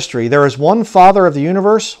astonishing mystery. There is one Father of the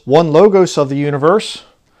universe, one Logos of the universe,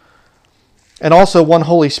 and also one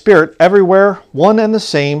Holy Spirit, everywhere one and the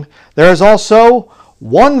same. There is also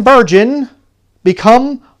one Virgin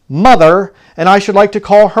become Mother, and I should like to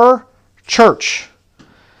call her Church.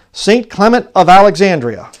 Saint Clement of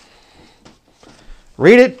Alexandria.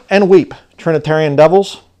 Read it and weep, Trinitarian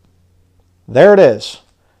devils. There it is.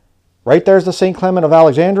 Right there's the Saint Clement of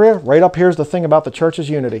Alexandria. Right up here's the thing about the church's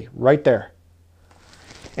unity. Right there.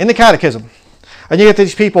 In the Catechism. And you get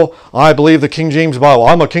these people, I believe the King James Bible.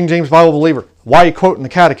 I'm a King James Bible believer. Why are you quoting the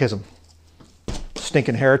Catechism?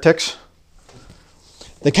 Stinking heretics.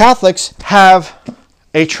 The Catholics have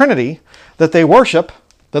a Trinity that they worship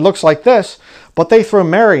that looks like this, but they throw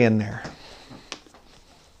Mary in there.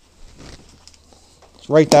 Let's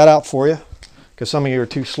write that out for you, because some of you are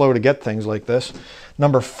too slow to get things like this.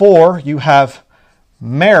 Number 4, you have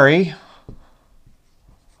Mary,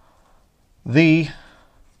 the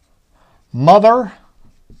Mother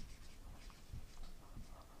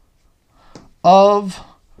of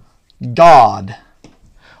God,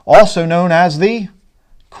 also known as the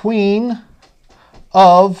Queen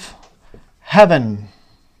of Heaven.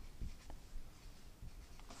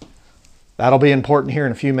 That'll be important here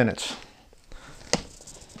in a few minutes.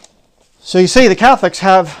 So you see, the Catholics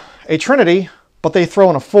have a Trinity, but they throw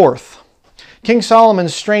in a 4th. King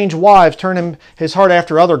Solomon's strange wives turned his heart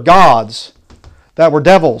after other gods that were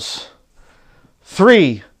devils.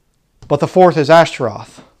 3, but the 4th is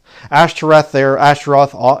Ashtaroth. Ashtoreth there,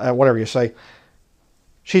 Ashtaroth, whatever you say.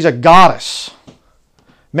 She's a goddess.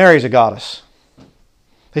 Mary's a goddess.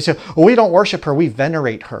 They say, well, we don't worship her, we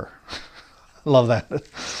venerate her. Love that.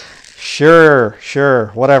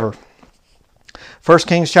 Sure, whatever. 1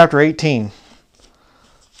 Kings chapter 18.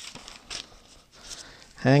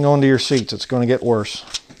 Hang on to your seats, it's going to get worse.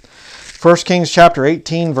 1 Kings chapter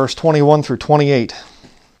 18, verse 21 through 28.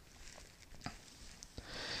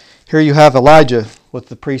 Here you have Elijah with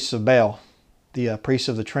the priests of Baal, the priests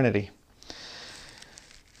of the Trinity.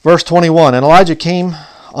 Verse 21, And Elijah came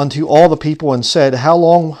unto all the people and said, How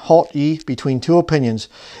long halt ye between 2 opinions?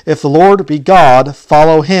 If the Lord be God,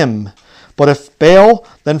 follow him. But if Baal,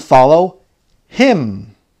 then follow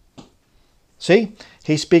him. See,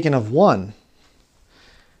 he's speaking of one.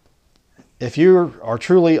 If you are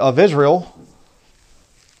truly of Israel,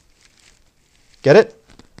 get it?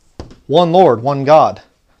 One Lord, one God.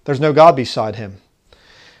 There's no God beside him.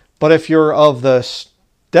 But if you're of the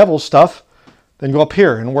devil stuff, then go up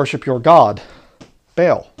here and worship your God,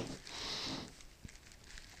 Baal.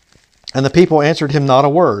 And the people answered him not a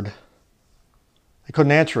word. They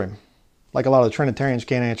couldn't answer him, like a lot of the Trinitarians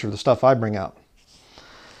can't answer the stuff I bring out.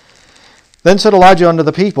 Then said Elijah unto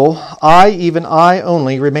the people, I, even I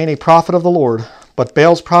only, remain a prophet of the Lord, but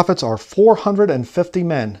Baal's prophets are 450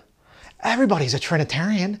 men. Everybody's a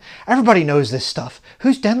Trinitarian. Everybody knows this stuff.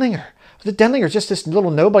 Who's Denlinger? The Denlinger's just this little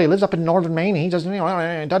nobody. He lives up in northern Maine. He doesn't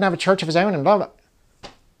have a church of his own and blah, blah.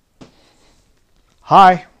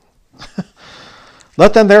 Hi.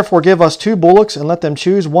 Let them therefore give us 2 bullocks, and let them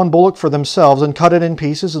choose 1 bullock for themselves, and cut it in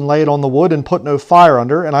pieces, and lay it on the wood, and put no fire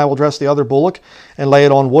under. And I will dress the other bullock, and lay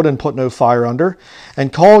it on wood, and put no fire under.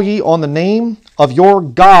 And call ye on the name of your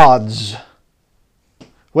gods.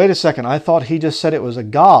 Wait a second. I thought he just said it was a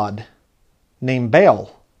god named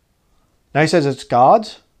Baal. Now he says it's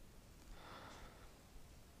gods?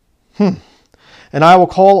 And I will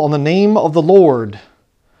call on the name of the Lord.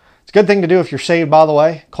 It's a good thing to do if you're saved, by the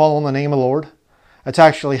way. Call on the name of the Lord. That's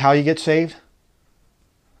actually how you get saved.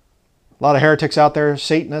 A lot of heretics out there,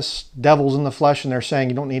 Satanists, devils in the flesh, and they're saying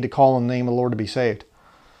you don't need to call on the name of the Lord to be saved.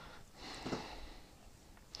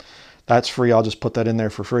 That's free. I'll just put that in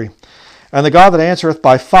there for free. And the God that answereth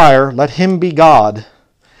by fire, let him be God.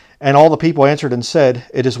 And all the people answered and said,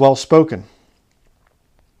 It is well spoken.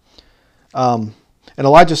 And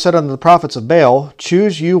Elijah said unto the prophets of Baal,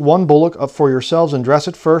 Choose you 1 bullock up for yourselves, and dress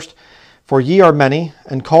it first, for ye are many,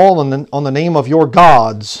 and call on the name of your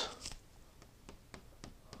gods.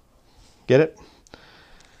 Get it?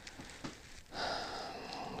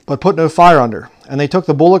 But put no fire under. And they took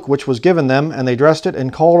the bullock which was given them, and they dressed it,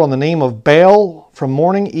 and called on the name of Baal from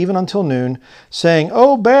morning even until noon, saying,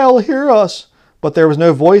 O Baal, hear us. But there was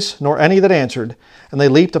no voice, nor any that answered. And they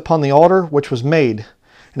leaped upon the altar which was made.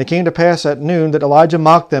 And it came to pass at noon that Elijah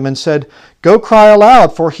mocked them, and said, Go cry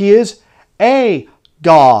aloud, for he is a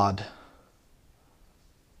God.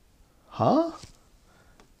 Huh?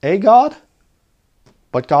 A God?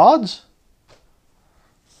 But gods?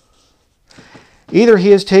 Either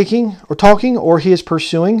he is taking or talking, or he is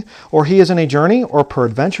pursuing, or he is in a journey, or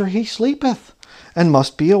peradventure he sleepeth, and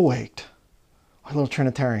must be awaked. Our little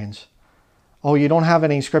Trinitarians. Oh, you don't have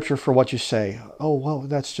any scripture for what you say. Oh, well,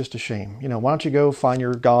 that's just a shame. You know, why don't you go find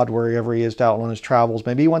your God wherever he is out on his travels?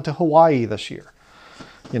 Maybe he went to Hawaii this year.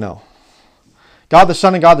 You know, God the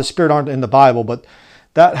Son and God the Spirit aren't in the Bible, but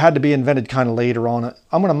that had to be invented kind of later on.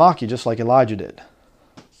 I'm going to mock you just like Elijah did,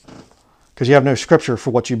 because you have no scripture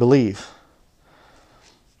for what you believe.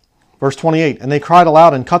 Verse 28, and they cried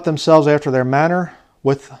aloud and cut themselves after their manner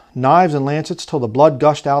with knives and lancets till the blood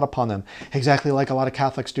gushed out upon them. Exactly like a lot of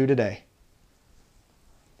Catholics do today.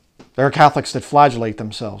 There are Catholics that flagellate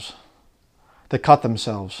themselves, that cut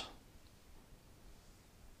themselves.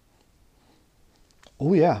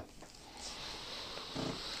 Oh, yeah.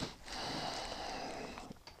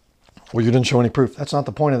 Well, you didn't show any proof. That's not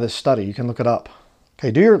the point of this study. You can look it up. Okay,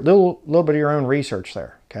 do your little bit of your own research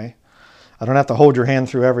there, okay? I don't have to hold your hand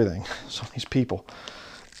through everything. Some of these people.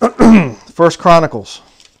 1 Chronicles.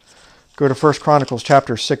 Go to 1 Chronicles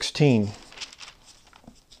chapter 16.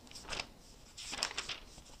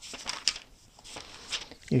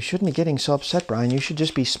 You shouldn't be getting so upset, Brian. You should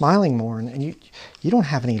just be smiling more. And you don't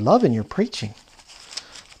have any love in your preaching.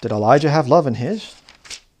 Did Elijah have love in his?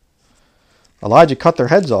 Elijah cut their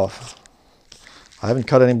heads off. I haven't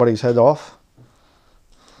cut anybody's head off.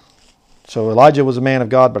 So Elijah was a man of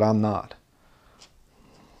God, but I'm not.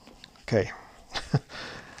 Okay.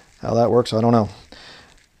 How that works, I don't know.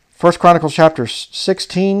 1 Chronicles chapter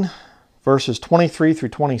 16, verses 23 through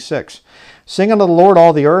 26. Sing unto the Lord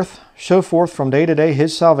all the earth, show forth from day to day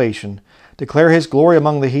his salvation. Declare his glory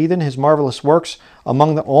among the heathen, his marvelous works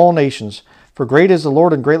among all nations. For great is the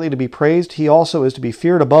Lord and greatly to be praised. He also is to be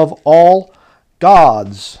feared above all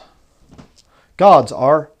gods. Gods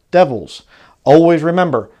are devils. Always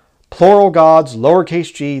remember, plural gods,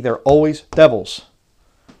 lowercase g, they're always devils.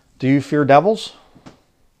 Do you fear devils?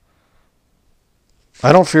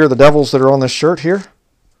 I don't fear the devils that are on this shirt here.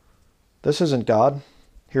 This isn't God.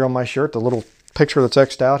 Here on my shirt, the little picture that's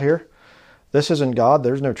X'd out here. This isn't God.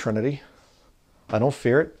 There's no Trinity. I don't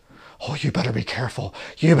fear it. Oh, you better be careful.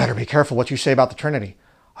 You better be careful what you say about the Trinity.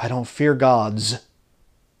 I don't fear gods.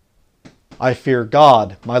 I fear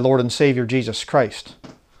God, my Lord and Savior Jesus Christ.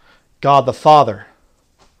 God the Father.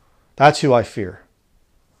 That's who I fear.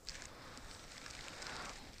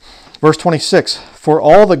 Verse 26, for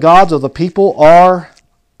all the gods of the people are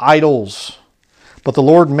idols, but the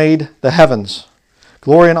Lord made the heavens.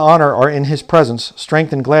 Glory and honor are in his presence.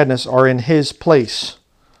 Strength and gladness are in his place.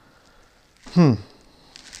 Turn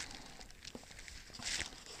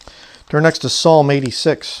next to Psalm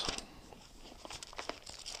 86.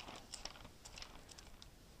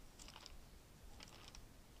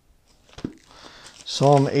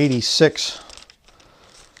 Psalm 86,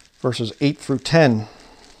 verses 8 through 10.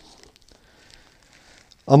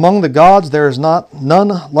 Among the gods there is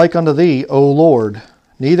none like unto thee, O Lord.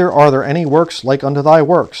 Neither are there any works like unto thy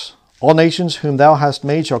works. All nations whom thou hast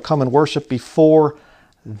made shall come and worship before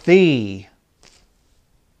thee.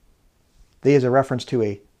 Thee is a reference to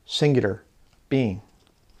a singular being.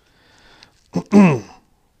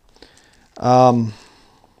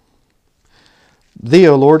 Thee,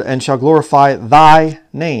 O Lord, and shall glorify thy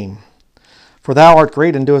name. For thou art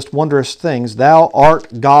great and doest wondrous things. Thou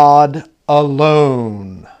art God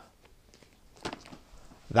alone.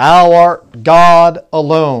 Thou art God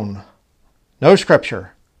alone. No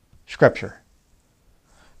scripture. Scripture.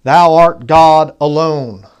 Thou art God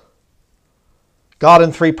alone. God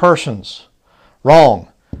in three persons. Wrong.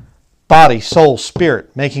 Body, soul,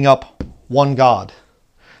 spirit, making up one God.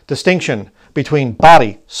 Distinction between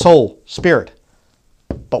body, soul, spirit,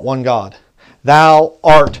 but one God. Thou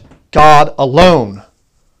art God alone.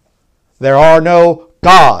 There are no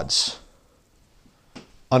gods.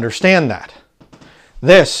 Understand that.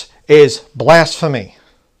 This is blasphemy.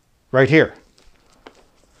 Right here.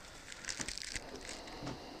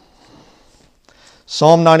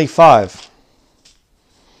 Psalm 95.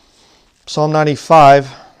 Psalm 95,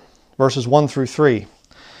 verses 1 through 3.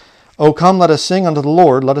 O come, let us sing unto the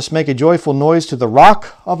Lord. Let us make a joyful noise to the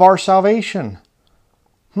rock of our salvation.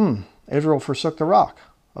 Israel forsook the rock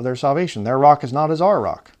of their salvation. Their rock is not as our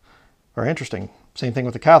rock. Very interesting. Same thing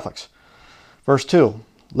with the Catholics. Verse 2.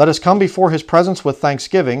 Let us come before his presence with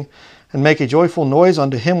thanksgiving and make a joyful noise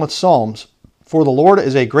unto him with psalms. For the Lord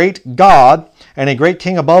is a great God and a great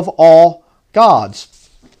King above all gods.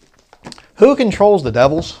 Who controls the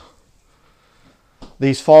devils?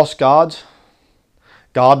 These false gods?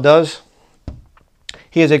 God does.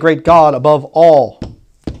 He is a great God above all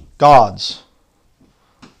gods.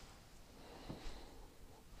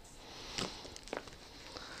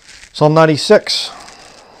 Psalm 96.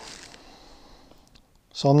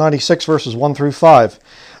 Psalm 96 verses 1 through 5.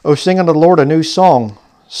 O sing unto the Lord a new song.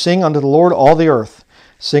 Sing unto the Lord all the earth.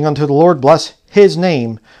 Sing unto the Lord, bless his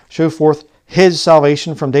name. Show forth his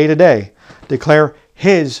salvation from day to day. Declare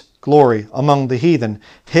his glory among the heathen,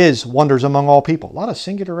 his wonders among all people. A lot of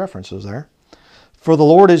singular references there. For the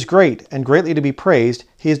Lord is great and greatly to be praised.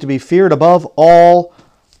 He is to be feared above all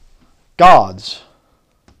gods.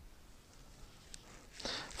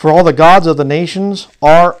 For all the gods of the nations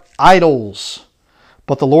are idols,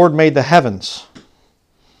 but the Lord made the heavens.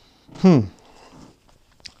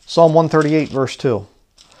 Psalm 138, verse 2.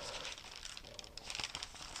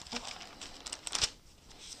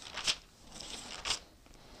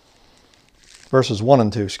 Verses 1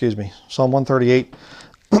 and 2, excuse me. Psalm 138,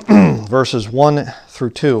 verses 1 through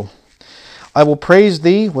 2. I will praise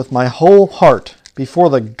thee with my whole heart. Before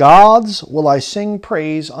the gods will I sing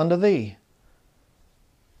praise unto thee.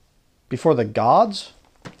 Before the gods?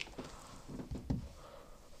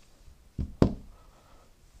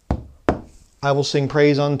 I will sing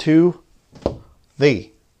praise unto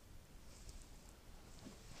thee.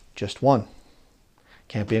 Just one.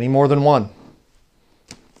 Can't be any more than one.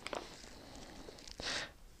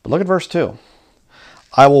 But look at verse 2.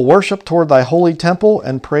 I will worship toward thy holy temple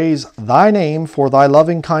and praise thy name for thy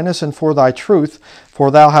loving kindness and for thy truth,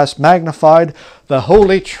 for thou hast magnified the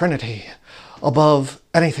Holy Trinity above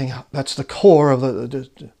anything. That's the core of the...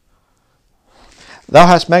 Thou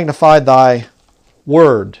hast magnified thy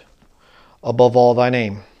word above all thy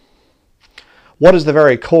name. What is the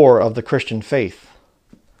very core of the Christian faith?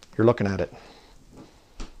 You're looking at it.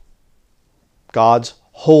 God's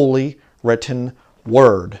holy written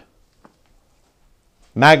word,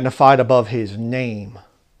 magnified above his name.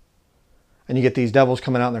 And you get these devils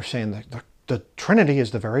coming out and they're saying that the Trinity is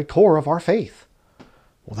the very core of our faith.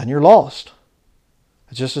 Well, then you're lost.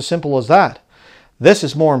 It's just as simple as that. This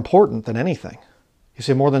is more important than anything. You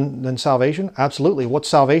say more than salvation? Absolutely. What's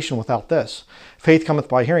salvation without this? Faith cometh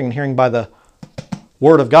by hearing, and hearing by the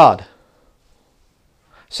word of God.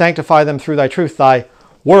 Sanctify them through thy truth. Thy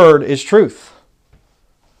word is truth.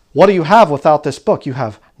 What do you have without this book? You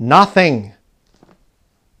have nothing.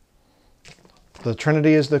 The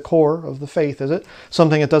Trinity is the core of the faith, is it?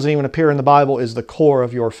 Something that doesn't even appear in the Bible is the core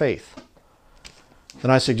of your faith. Then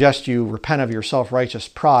I suggest you repent of your self-righteous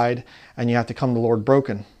pride and you have to come to the Lord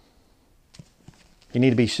broken. You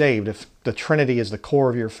need to be saved. If the Trinity is the core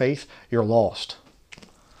of your faith, you're lost.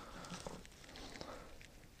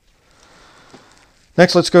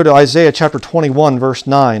 Next, let's go to Isaiah chapter 21, verse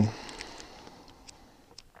 9.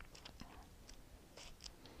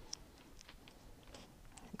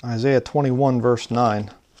 Isaiah 21, verse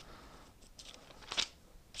 9.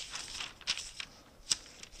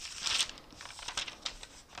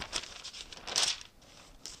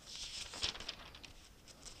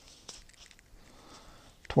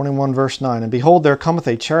 Verse 9. And behold, there cometh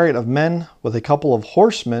a chariot of men with a couple of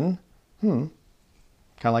horsemen. Kind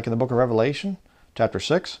of like in the book of Revelation, chapter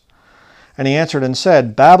 6. And he answered and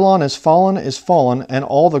said, Babylon is fallen, and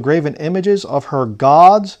all the graven images of her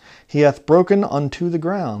gods he hath broken unto the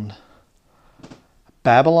ground.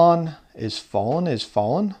 Babylon is fallen,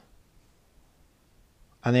 and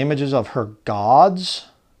the images of her gods.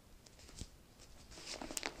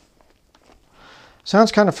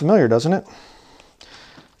 Sounds kind of familiar, doesn't it?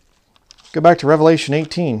 Go back to Revelation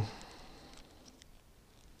 18.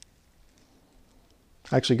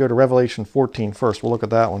 Actually, go to Revelation 14 first. We'll look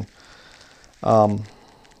at that one. To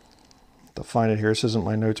find it here. This isn't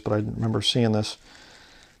my notes, but I remember seeing this.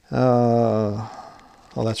 I'm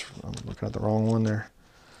looking at the wrong one there.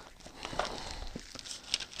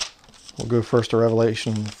 We'll go first to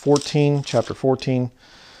Revelation 14, chapter 14.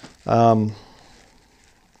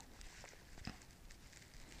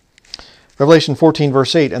 Revelation 14,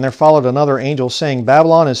 verse 8, And there followed another angel, saying,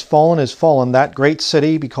 Babylon is fallen, that great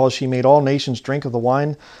city, because she made all nations drink of the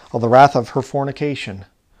wine of the wrath of her fornication.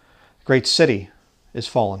 The great city is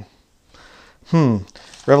fallen.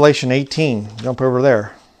 Revelation 18, jump over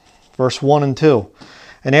there. Verse 1 and 2.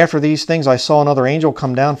 And after these things I saw another angel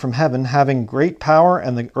come down from heaven, having great power,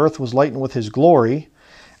 and the earth was lightened with his glory.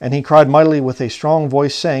 And he cried mightily with a strong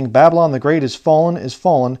voice, saying, Babylon the great is fallen,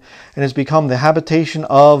 and is become the habitation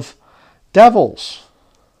of devils.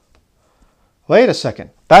 Wait a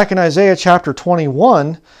second. Back in Isaiah chapter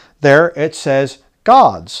 21, there it says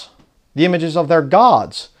gods. The images of their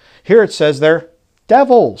gods. Here it says they're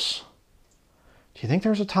devils. Do you think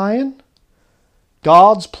there's a tie-in?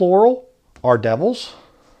 Gods, plural, are devils.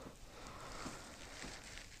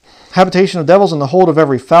 Habitation of devils, and the hold of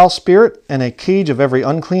every foul spirit, and a cage of every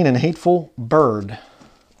unclean and hateful bird.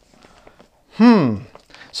 So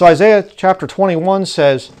Isaiah chapter 21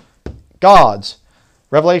 says gods.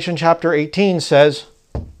 Revelation chapter 18 says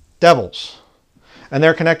devils. And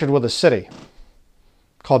they're connected with a city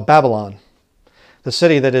called Babylon. The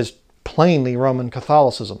city that is plainly Roman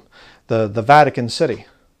Catholicism. The Vatican City.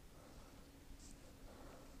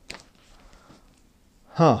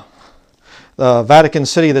 The Vatican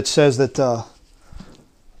City that says that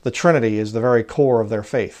the Trinity is the very core of their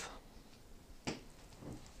faith.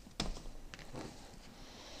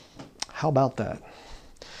 How about that?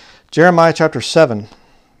 Jeremiah chapter 7.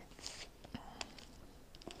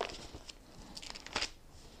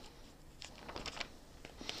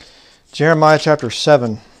 Jeremiah chapter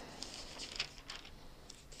 7,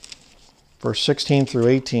 verse 16 through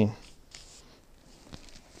 18.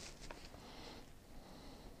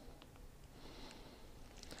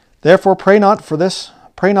 Therefore pray not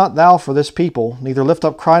thou for this people, neither lift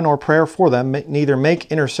up cry nor prayer for them, neither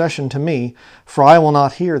make intercession to me, for I will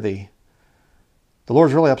not hear thee. The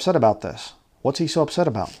Lord's really upset about this. What's he so upset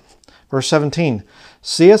about? Verse 17,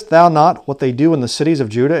 seest thou not what they do in the cities of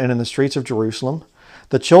Judah and in the streets of Jerusalem?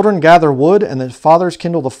 The children gather wood, and the fathers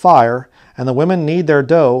kindle the fire, and the women knead their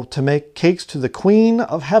dough to make cakes to the Queen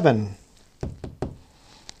of Heaven,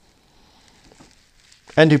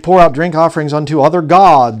 and to pour out drink offerings unto other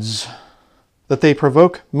gods, that they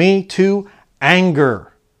provoke me to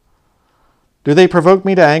anger. Do they provoke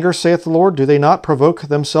me to anger, saith the Lord? Do they not provoke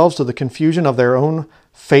themselves to the confusion of their own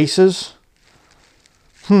faces?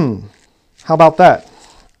 How about that?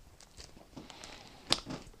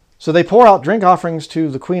 So they pour out drink offerings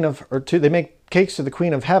to the Queen of, they make cakes to the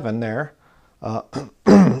Queen of Heaven there. The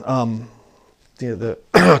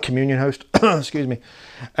communion host, excuse me.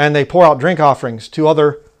 And they pour out drink offerings to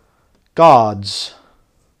other gods.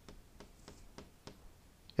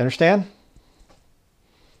 You understand?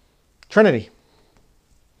 Trinity.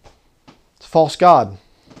 It's a false god.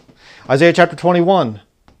 Isaiah chapter 21,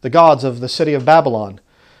 the gods of the city of Babylon.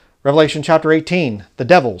 Revelation chapter 18, the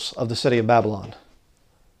devils of the city of Babylon.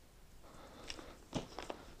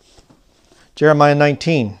 Jeremiah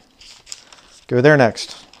 19. Go there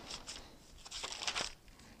next.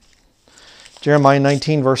 Jeremiah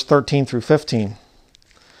 19, verse 13 through 15.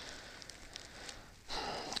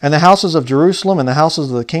 And the houses of Jerusalem and the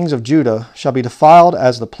houses of the kings of Judah shall be defiled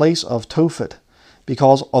as the place of Tophet,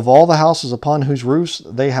 because of all the houses upon whose roofs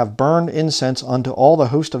they have burned incense unto all the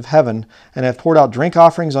host of heaven, and have poured out drink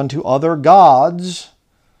offerings unto other gods,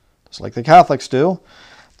 just like the Catholics do.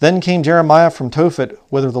 Then came Jeremiah from Tophet,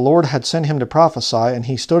 whither the Lord had sent him to prophesy, and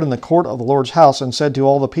he stood in the court of the Lord's house, and said to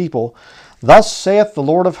all the people, Thus saith the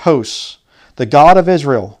Lord of hosts, the God of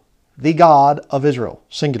Israel,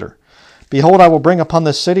 singular. Behold, I will bring upon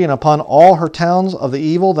this city and upon all her towns of the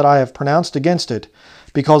evil that I have pronounced against it,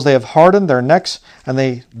 because they have hardened their necks,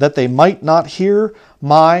 and that they might not hear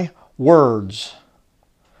my words.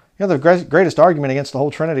 You know, the greatest argument against the whole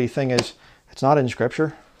Trinity thing is it's not in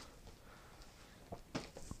Scripture.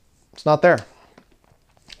 It's not there.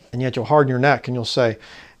 And yet you'll harden your neck and you'll say,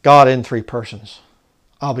 God in three persons.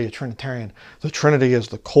 I'll be a Trinitarian. The Trinity is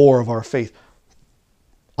the core of our faith.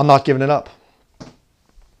 I'm not giving it up.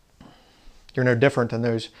 You're no different than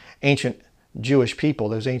those ancient Jewish people,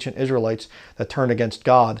 those ancient Israelites that turned against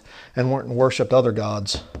God and went and worshipped other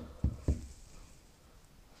gods.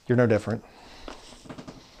 You're no different.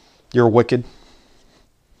 You're wicked.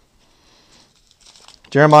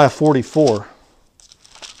 Jeremiah 44.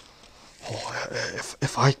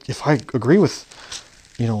 If I agree with,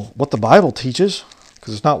 what the Bible teaches,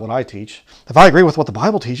 because it's not what I teach. If I agree with what the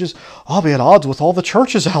Bible teaches, I'll be at odds with all the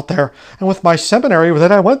churches out there and with my seminary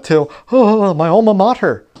that I went to. Oh, my alma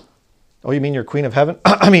mater. Oh, you mean your Queen of Heaven?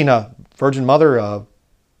 I mean, Virgin Mother,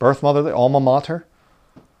 birth mother, the alma mater?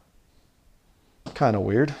 Kind of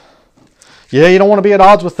weird. Yeah, you don't want to be at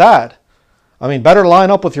odds with that. I mean, better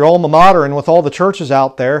line up with your alma mater and with all the churches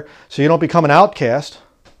out there so you don't become an outcast.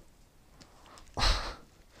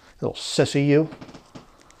 Little sissy you.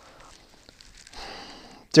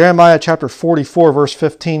 Jeremiah chapter 44, verse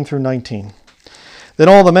 15 through 19. Then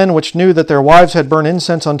all the men which knew that their wives had burned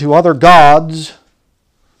incense unto other gods,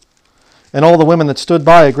 and all the women that stood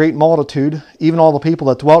by, a great multitude, even all the people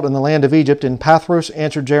that dwelt in the land of Egypt, in Pathros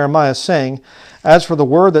answered Jeremiah, saying, As for the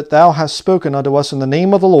word that thou hast spoken unto us in the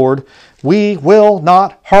name of the Lord, we will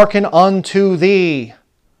not hearken unto thee.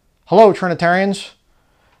 Hello, Trinitarians.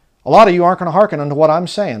 A lot of you aren't going to hearken unto what I'm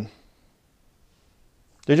saying.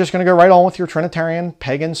 You're just going to go right on with your Trinitarian,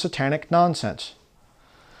 pagan, satanic nonsense.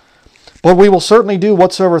 But we will certainly do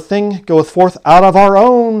whatsoever thing goeth forth out of our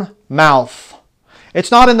own mouth.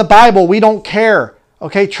 It's not in the Bible. We don't care.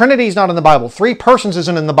 Okay, Trinity is not in the Bible. Three persons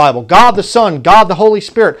isn't in the Bible. God the Son, God the Holy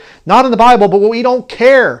Spirit. Not in the Bible, but we don't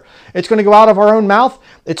care. It's going to go out of our own mouth.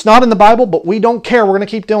 It's not in the Bible, but we don't care. We're going to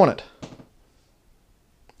keep doing it.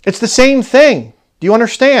 It's the same thing. Do you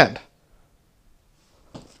understand?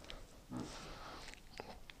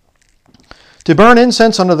 To burn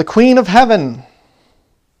incense unto the Queen of Heaven,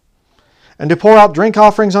 and to pour out drink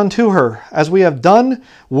offerings unto her, as we have done,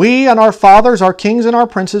 we and our fathers, our kings and our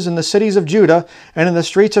princes, in the cities of Judah and in the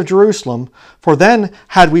streets of Jerusalem. For then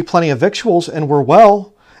had we plenty of victuals, and were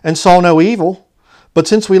well, and saw no evil. But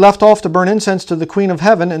since we left off to burn incense to the Queen of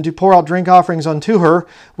Heaven, and to pour out drink offerings unto her,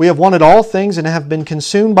 we have wanted all things, and have been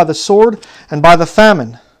consumed by the sword and by the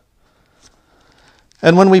famine.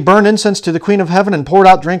 And when we burned incense to the Queen of Heaven and poured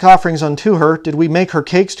out drink offerings unto her, did we make her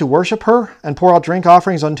cakes to worship her and pour out drink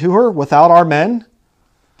offerings unto her without our men?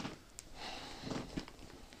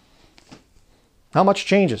 How much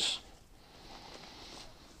changes?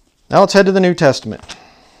 Now let's head to the New Testament.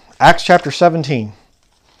 Acts chapter 17.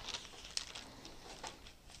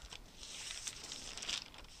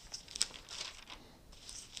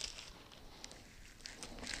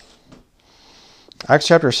 Acts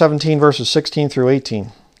chapter 17, verses 16 through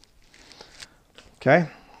 18. Okay.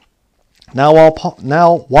 Now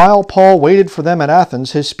while Paul waited for them at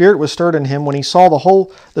Athens, his spirit was stirred in him when he saw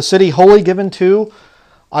the city wholly given to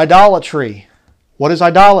idolatry. What is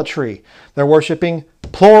idolatry? They're worshiping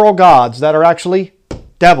plural gods that are actually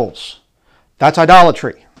devils. That's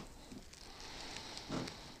idolatry.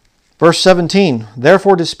 Verse 17,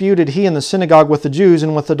 therefore disputed he in the synagogue with the Jews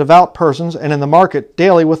and with the devout persons, and in the market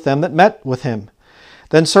daily with them that met with him.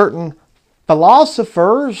 Then certain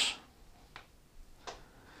philosophers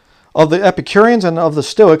of the Epicureans and of the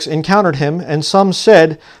Stoics encountered him, and some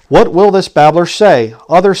said, what will this babbler say?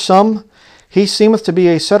 Others some, he seemeth to be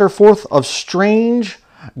a setter forth of strange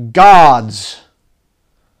gods.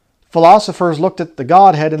 Philosophers looked at the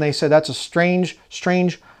Godhead and they said, that's a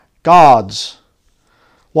strange gods.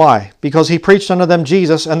 Why? Because he preached unto them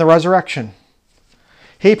Jesus and the resurrection.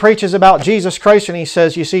 He preaches about Jesus Christ and he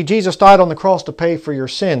says, you see, Jesus died on the cross to pay for your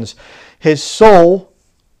sins. His soul,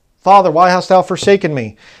 Father, why hast thou forsaken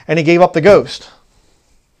me? And he gave up the ghost.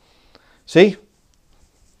 See?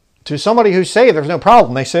 To somebody who's saved, there's no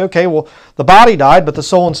problem. They say, okay, well, the body died, but the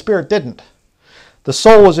soul and spirit didn't. The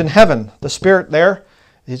soul was in heaven. The spirit there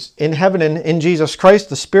is in heaven and in Jesus Christ.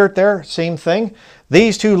 The spirit there, same thing.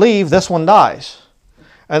 These two leave, this one dies.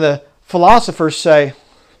 And the philosophers say,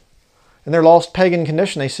 in their lost pagan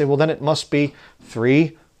condition, they say, well, then it must be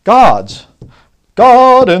three gods.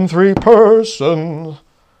 God in three persons.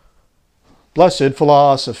 Blessed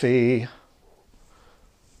philosophy.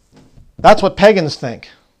 That's what pagans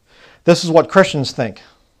think. This is what Christians think.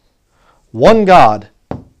 One God,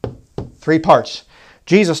 three parts.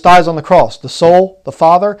 Jesus dies on the cross. The soul, the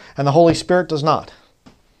Father, and the Holy Spirit does not.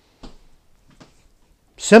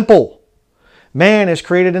 Simple. Man is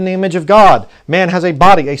created in the image of God. Man has a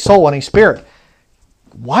body, a soul, and a spirit.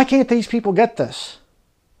 Why can't these people get this?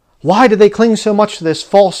 Why do they cling so much to this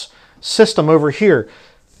false system over here?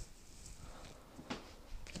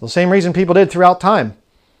 The same reason people did throughout time.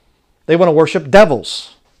 They want to worship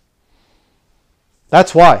devils.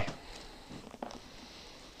 That's why.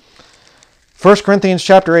 1 Corinthians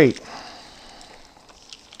chapter 8.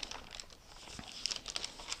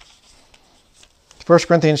 1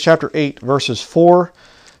 Corinthians chapter 8, verses 4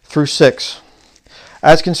 through 6.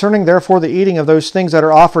 As concerning therefore the eating of those things that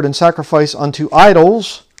are offered in sacrifice unto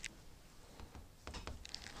idols,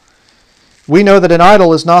 we know that an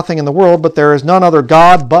idol is nothing in the world, but there is none other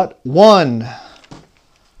God but one.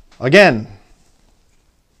 Again,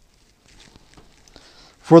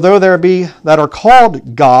 for though there be that are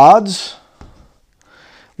called gods,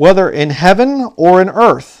 whether in heaven or in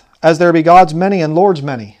earth, as there be gods many and lords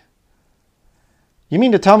many. You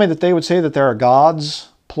mean to tell me that they would say that there are gods,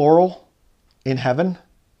 plural, in heaven?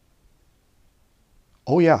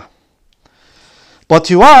 Oh yeah. But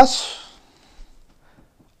to us,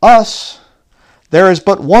 there is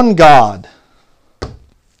but one God,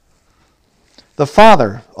 the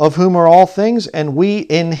Father, of whom are all things, and we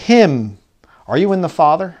in Him. Are you in the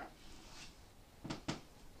Father?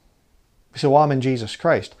 You say, well, I'm in Jesus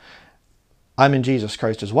Christ. I'm in Jesus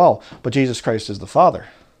Christ as well, but Jesus Christ is the Father.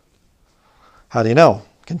 How do you know?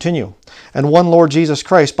 Continue. And one Lord Jesus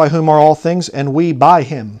Christ, by whom are all things, and we by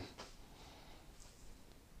Him.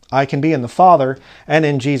 I can be in the Father and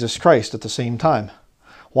in Jesus Christ at the same time.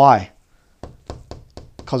 Why?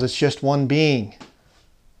 Because it's just one being.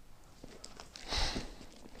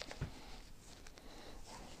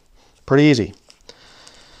 Pretty easy.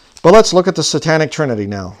 But let's look at the Satanic Trinity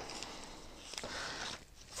now.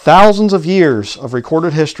 Thousands of years of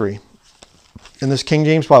recorded history in this King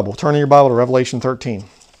James Bible. Turn in your Bible to Revelation 13.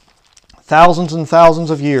 Thousands and thousands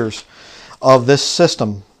of years of this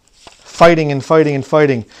system. Fighting and fighting and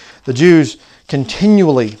fighting. The Jews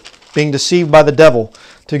continually being deceived by the devil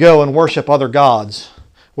to go and worship other gods,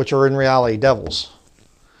 which are in reality devils.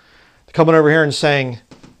 Coming over here and saying,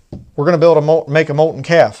 we're going to make a molten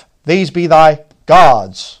calf. These be thy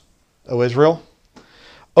gods, O Israel.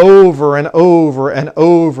 Over and over and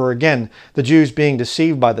over again, the Jews being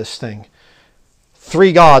deceived by this thing.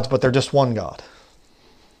 3 gods, but they're just one God.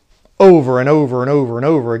 Over and over and over and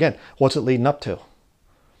over again. What's it leading up to?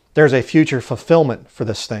 There's a future fulfillment for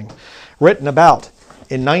this thing. Written about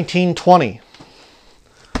in 1920.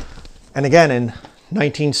 And again in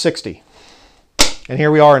 1960. And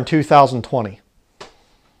here we are in 2020.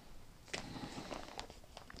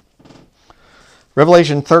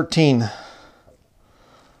 Revelation 13.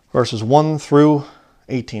 Verses 1 through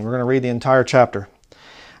 18. We're going to read the entire chapter.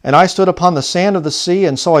 And I stood upon the sand of the sea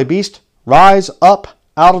and saw a beast rise up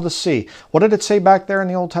out of the sea. What did it say back there in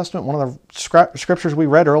the Old Testament? One of the scriptures we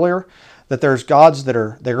read earlier, that there's gods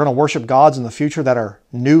they're going to worship gods in the future that are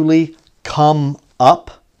newly come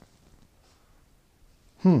up.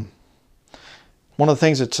 One of the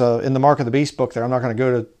things that's in the Mark of the Beast book there, I'm not going to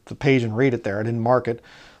go to the page and read it there. I didn't mark it.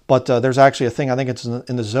 But there's actually a thing, I think it's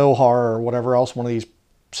in the Zohar or whatever else, one of these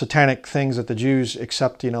Satanic things that the Jews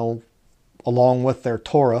accept, along with their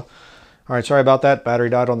Torah. All right, sorry about that. Battery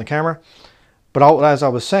died on the camera. But as I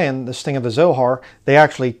was saying, this thing of the Zohar, they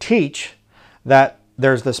actually teach that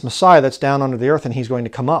there's this Messiah that's down under the earth and he's going to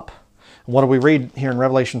come up. And what do we read here in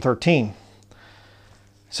Revelation 13? It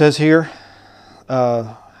says here,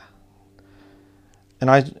 and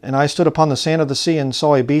I stood upon the sand of the sea and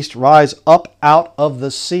saw a beast rise up out of the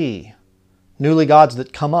sea. Newly gods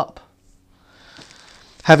that come up.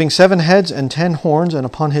 Having 7 heads and 10 horns, and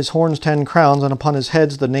upon his horns 10 crowns, and upon his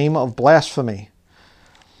heads the name of blasphemy.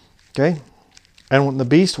 Okay? And the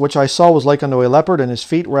beast which I saw was like unto a leopard, and his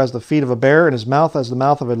feet were as the feet of a bear, and his mouth as the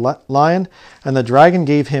mouth of a lion. And the dragon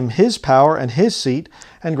gave him his power and his seat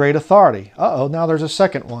and great authority. Now there's a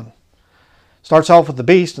second one. Starts off with the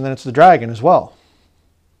beast, and then it's the dragon as well.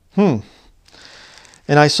 And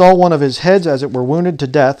I saw one of his heads as it were wounded to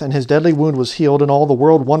death, and his deadly wound was healed, and all the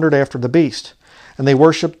world wondered after the beast. And they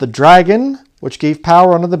worshipped the dragon, which gave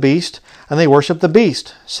power unto the beast, and they worshipped the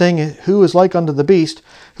beast, saying, who is like unto the beast,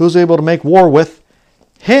 who is able to make war with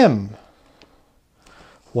him?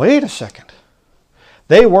 Wait a second.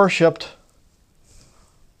 They worshipped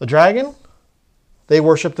the dragon, they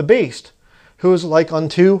worshipped the beast, who is like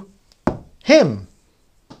unto him,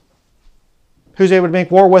 who's able to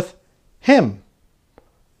make war with him.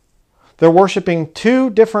 They're worshiping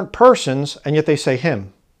 2 different persons, and yet they say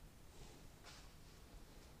him.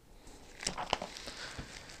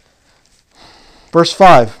 Verse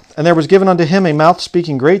 5, and there was given unto him a mouth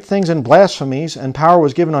speaking great things and blasphemies, and power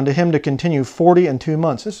was given unto him to continue 42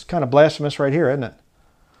 months. This is kind of blasphemous right here, isn't it?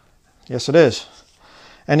 Yes, it is.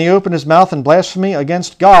 And he opened his mouth in blasphemy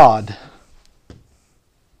against God,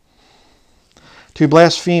 to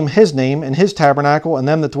blaspheme his name and his tabernacle and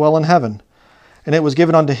them that dwell in heaven. And it was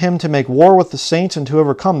given unto him to make war with the saints and to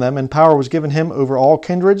overcome them, and power was given him over all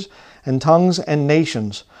kindreds and tongues and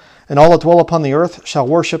nations. And all that dwell upon the earth shall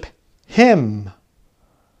worship him.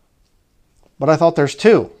 But I thought there's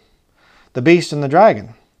 2, the beast and the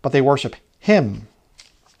dragon, but they worship him.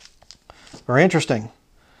 Very interesting.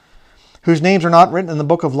 Whose names are not written in the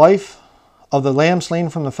book of life of the Lamb slain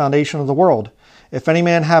from the foundation of the world. If any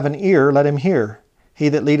man have an ear, let him hear. He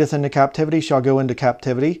that leadeth into captivity shall go into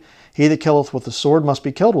captivity. He that killeth with the sword must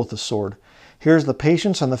be killed with the sword. Here's the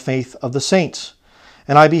patience and the faith of the saints.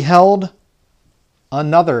 And I beheld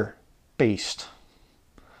another beast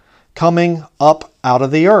coming up out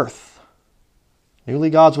of the earth.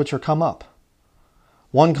 Newly gods which are come up.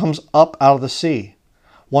 One comes up out of the sea.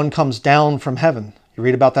 One comes down from heaven. You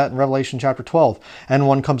read about that in Revelation chapter 12. And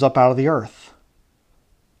one comes up out of the earth.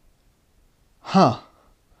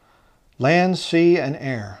 Land, sea, and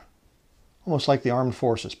air. Almost like the armed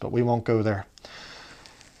forces, but we won't go there.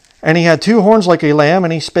 And he had 2 horns like a lamb,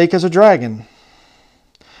 and he spake as a dragon.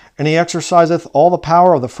 And he exerciseth all the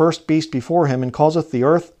power of the first beast before him, and causeth the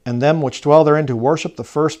earth and them which dwell therein to worship the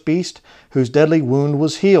first beast, whose deadly wound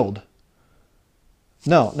was healed.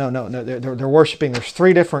 No. They're worshiping. There's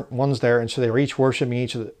 3 different ones there, and so they were each worshiping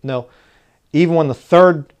each of the... No. Even when the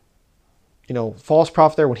third, false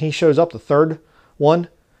prophet there, when he shows up, the third one,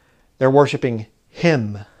 they're worshiping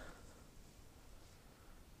him.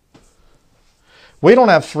 We don't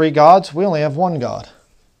have 3 gods. We only have 1 God.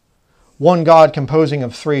 1 God composing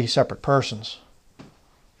of 3 separate persons.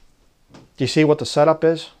 Do you see what the setup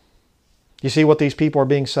is? Do you see what these people are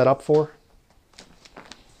being set up for?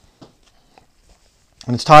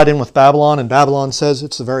 And it's tied in with Babylon, and Babylon says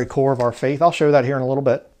it's the very core of our faith. I'll show that here in a little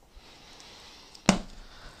bit.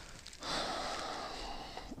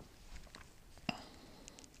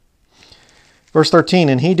 Verse 13,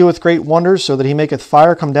 and he doeth great wonders, so that he maketh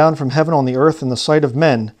fire come down from heaven on the earth in the sight of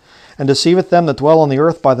men, and deceiveth them that dwell on the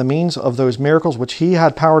earth by the means of those miracles which he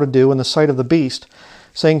had power to do in the sight of the beast,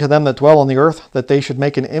 saying to them that dwell on the earth that they should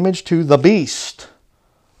make an image to the beast.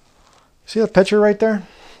 See that picture right there?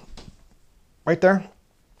 Right there?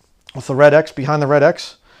 With the red X behind the red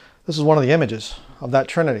X? This is one of the images of that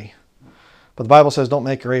Trinity. But the Bible says don't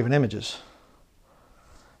make graven images.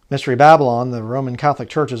 Mystery Babylon, the Roman Catholic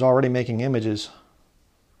Church, is already making images.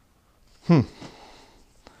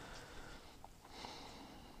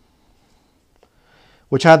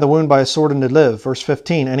 Which had the wound by a sword and did live. Verse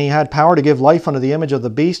 15, and he had power to give life unto the image of the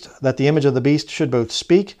beast, that the image of the beast should both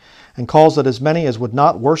speak, and cause that as many as would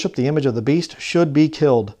not worship the image of the beast should be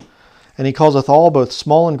killed. And he causeth all, both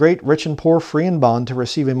small and great, rich and poor, free and bond, to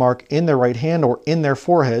receive a mark in their right hand or in their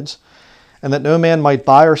foreheads, and that no man might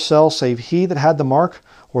buy or sell save he that had the mark,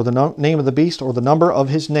 or the name of the beast, or the number of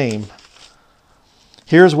his name.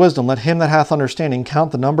 Here is wisdom. Let him that hath understanding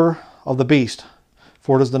count the number of the beast,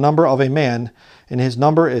 for it is the number of a man, and his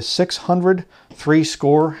number is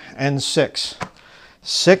 666.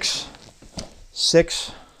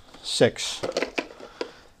 666.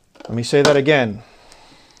 Let me say that again.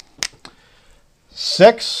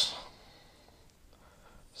 6,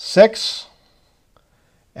 6,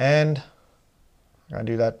 and I'm going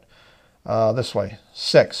to do that this way.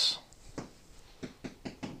 6.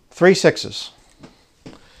 3 sixes.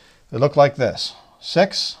 They look like this.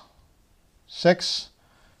 6, 6,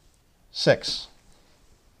 6.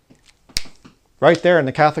 Right there in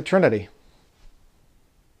the Catholic Trinity.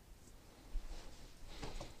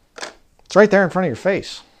 It's right there in front of your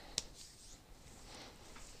face.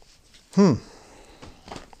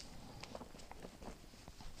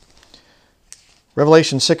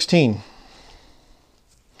 Revelation 16,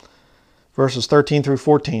 verses 13 through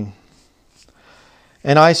 14.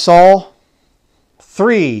 And I saw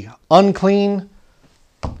 3 unclean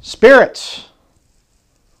spirits,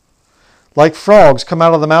 like frogs, come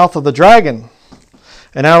out of the mouth of the dragon,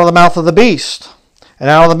 and out of the mouth of the beast, and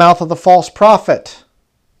out of the mouth of the false prophet.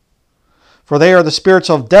 For they are the spirits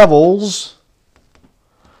of devils,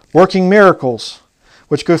 working miracles,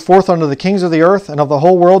 which go forth unto the kings of the earth and of the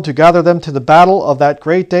whole world, to gather them to the battle of that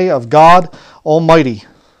great day of God Almighty.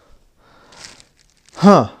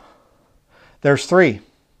 There's 3.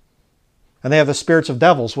 And they have the spirits of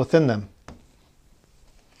devils within them.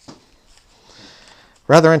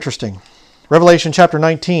 Rather interesting. Revelation chapter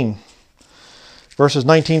 19, verses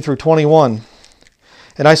 19 through 21.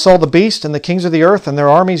 And I saw the beast and the kings of the earth and their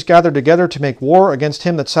armies gathered together to make war against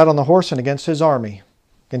him that sat on the horse and against his army.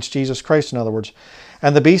 Against Jesus Christ, in other words.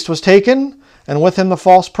 And the beast was taken, and with him the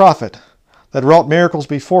false prophet, that wrought miracles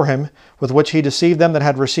before him, with which he deceived them that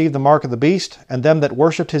had received the mark of the beast, and them that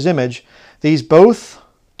worshipped his image. These both,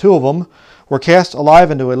 2 of them, were cast alive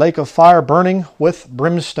into a lake of fire burning with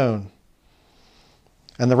brimstone.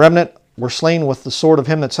 And the remnant were slain with the sword of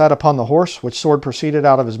him that sat upon the horse, which sword proceeded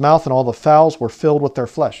out of his mouth, and all the fowls were filled with their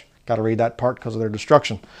flesh. Got to read that part because of their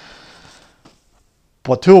destruction.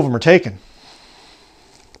 But 2 of them are taken.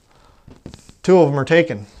 2 of them are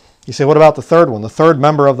taken. You say, what about the third one? The third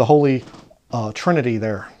member of the Holy Trinity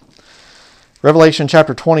there. Revelation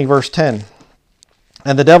chapter 20, verse 10.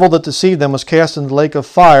 And the devil that deceived them was cast into the lake of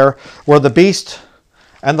fire, where the beast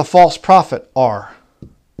and the false prophet are.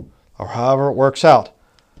 Or however it works out.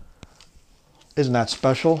 Isn't that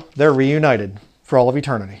special? They're reunited for all of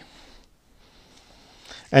eternity.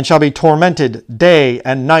 And shall be tormented day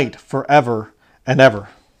and night forever and ever.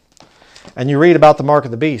 And you read about the mark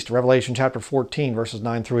of the beast, Revelation chapter 14, verses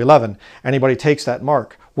 9 through 11. Anybody takes that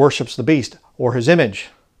mark, worships the beast or his image.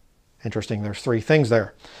 Interesting, there's 3 things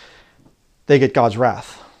there. They get God's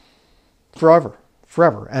wrath. Forever,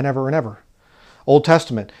 forever, and ever and ever. Old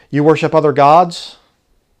Testament, you worship other gods.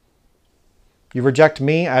 You reject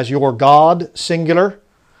me as your God, singular.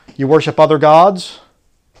 You worship other gods.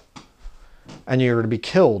 And you're to be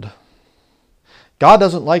killed. God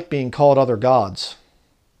doesn't like being called other gods.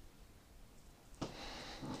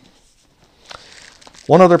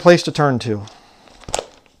 One other place to turn to.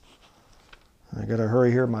 I gotta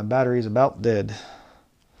hurry here. My battery's about dead.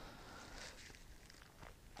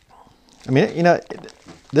 I mean, you know,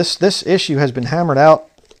 this issue has been hammered out,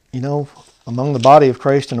 you know, among the body of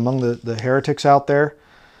Christ and among the heretics out there.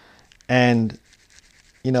 And,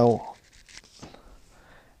 you know,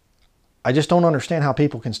 I just don't understand how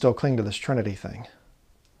people can still cling to this Trinity thing.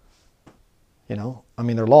 You know, I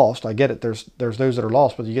mean, they're lost. I get it. There's those that are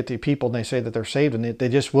lost, but you get the people and they say that they're saved and they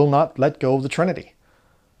just will not let go of the Trinity.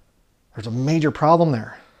 There's a major problem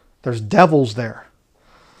there. There's devils there.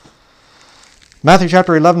 Matthew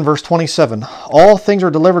chapter 11, verse 27. All things are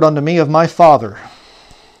delivered unto me of my Father.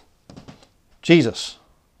 Jesus,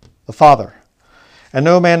 the Father. And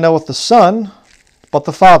no man knoweth the Son, but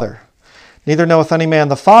the Father. Neither knoweth any man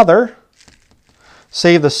the Father,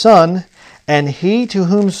 save the Son, and he to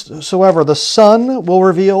whomsoever the Son will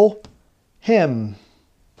reveal him.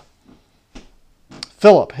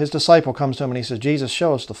 Philip, his disciple, comes to him and he says, Jesus,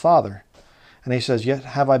 show us the Father. And he says, yet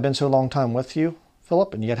have I been so long time with you,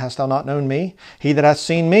 Philip, and yet hast thou not known me? He that hath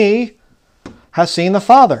seen me hath seen the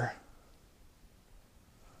Father.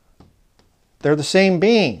 They're the same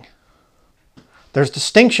being. There's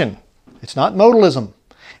distinction. It's not modalism.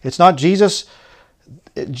 It's not Jesus,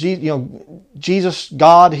 Jesus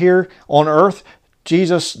God here on earth,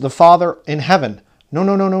 Jesus the Father in heaven. No,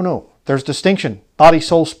 no, no, no, no. There's distinction. Body,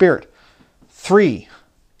 soul, spirit. 3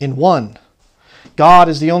 in 1. God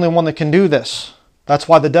is the only one that can do this. That's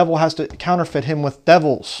why the devil has to counterfeit him with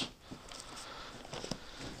devils.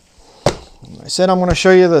 I said I'm going to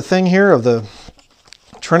show you the thing here of the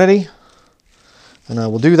Trinity. And I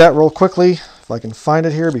will do that real quickly if I can find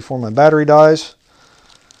it here before my battery dies.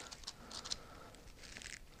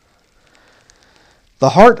 The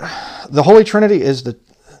Holy Trinity is the...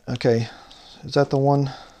 Okay, is that the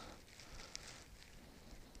one?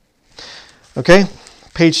 Okay,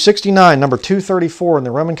 page 69, number 234 in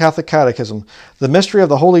the Roman Catholic Catechism. The mystery of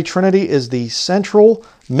the Holy Trinity is the central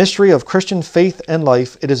mystery of Christian faith and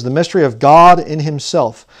life. It is the mystery of God in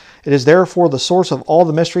Himself. It is therefore the source of all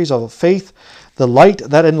the mysteries of faith, the light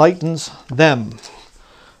that enlightens them.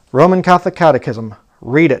 Roman Catholic Catechism.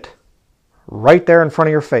 Read it. Right there in front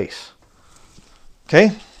of your face.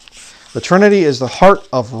 Okay? The Trinity is the heart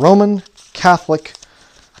of Roman Catholic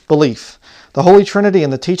belief. The Holy Trinity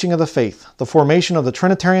and the teaching of the faith. The formation of the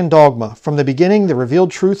Trinitarian dogma. From the beginning, the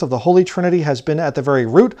revealed truth of the Holy Trinity has been at the very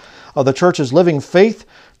root of the Church's living faith,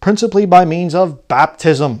 principally by means of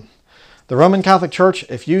baptism. The Roman Catholic Church,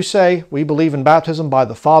 if you say we believe in baptism by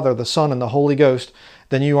the Father, the Son, and the Holy Ghost,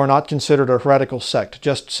 then you are not considered a heretical sect,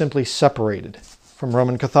 just simply separated from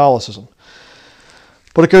Roman Catholicism.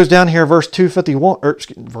 But it goes down here, verse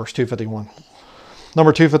 251.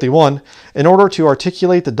 Number 251. In order to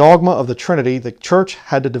articulate the dogma of the Trinity, the Church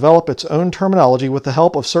had to develop its own terminology with the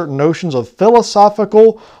help of certain notions of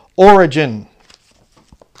philosophical origin.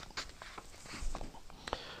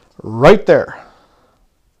 Right there.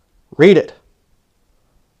 Read it.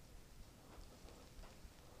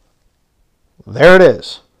 There it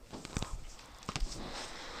is.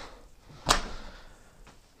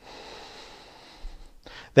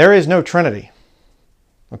 There is no Trinity,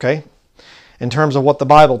 okay, in terms of what the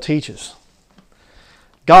Bible teaches.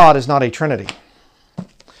 God is not a Trinity.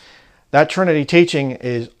 That Trinity teaching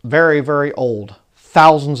is very, very old,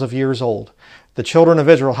 thousands of years old. The children of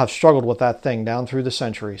Israel have struggled with that thing down through the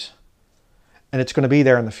centuries. And it's going to be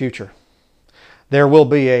there in the future. There will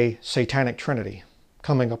be a Satanic Trinity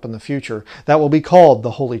coming up in the future that will be called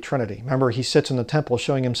the Holy Trinity. Remember, He sits in the temple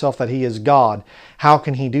showing Himself that He is God. How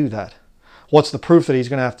can He do that? What's the proof that He's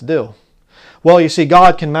going to have to do? Well, you see,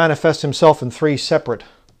 God can manifest Himself in 3 separate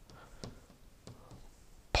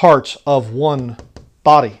parts of one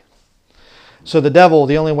body. So the devil,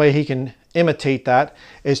 the only way he can imitate that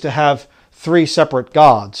is to have 3 separate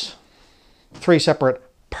gods, 3 separate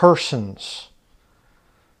persons.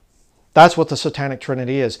 That's what the Satanic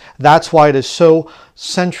Trinity is. That's why it is so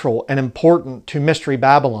central and important to Mystery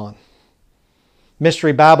Babylon.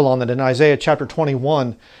 Mystery Babylon that in Isaiah chapter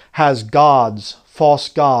 21 has gods, false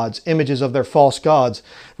gods, images of their false gods.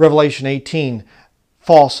 Revelation 18,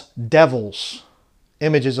 false devils,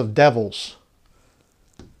 images of devils.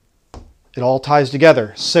 It all ties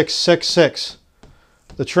together. 666,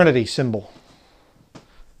 the Trinity symbol.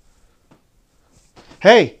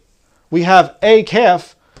 Hey, we have a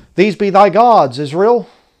calf. These be thy gods, Israel.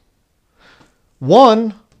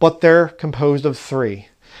 1, but they're composed of 3.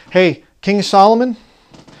 Hey, King Solomon,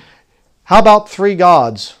 how about 3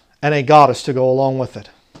 gods and a goddess to go along with it?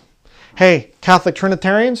 Hey, Catholic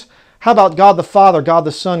Trinitarians, how about God the Father, God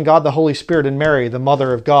the Son, God the Holy Spirit, and Mary, the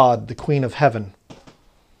Mother of God, the Queen of Heaven?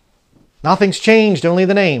 Nothing's changed, only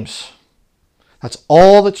the names. That's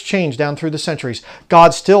all that's changed down through the centuries.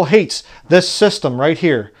 God still hates this system right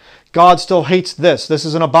here. God still hates this. This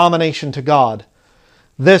is an abomination to God.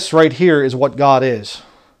 This right here is what God is,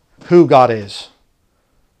 who God is.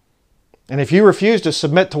 And if you refuse to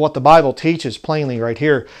submit to what the Bible teaches plainly right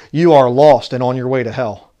here, you are lost and on your way to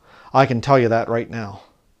hell. I can tell you that right now.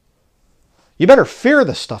 You better fear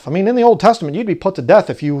this stuff. I mean, in the Old Testament, you'd be put to death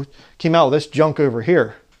if you came out with this junk over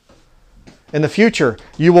here. In the future,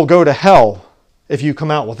 you will go to hell if you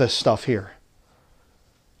come out with this stuff here.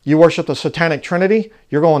 You worship the Satanic Trinity,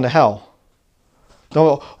 you're going to hell.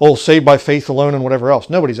 Oh, saved by faith alone and whatever else.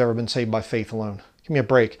 Nobody's ever been saved by faith alone. Give me a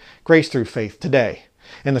break. Grace through faith today.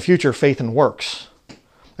 In the future, faith and works.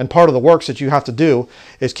 And part of the works that you have to do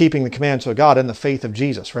is keeping the commands of God in the faith of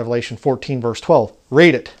Jesus. Revelation 14 verse 12.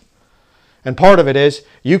 Read it. And part of it is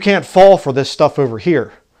you can't fall for this stuff over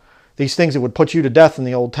here. These things that would put you to death in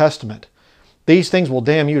the Old Testament. These things will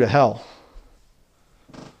damn you to hell.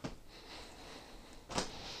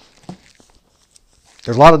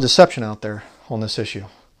 There's a lot of deception out there on this issue.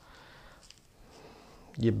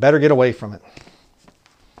 You better get away from it.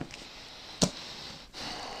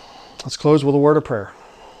 Let's close with a word of prayer.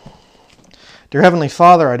 Dear Heavenly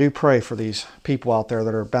Father, I do pray for these people out there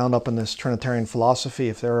that are bound up in this Trinitarian philosophy.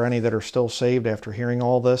 If there are any that are still saved after hearing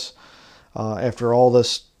all this, after all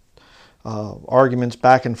this arguments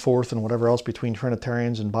back and forth and whatever else between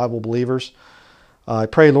Trinitarians and Bible believers, I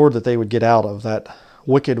pray, Lord, that they would get out of that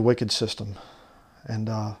wicked, wicked system. And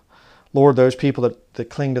Lord, those people that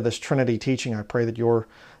cling to this Trinity teaching, I pray that your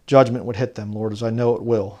judgment would hit them, Lord, as I know it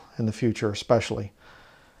will in the future especially.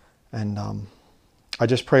 And I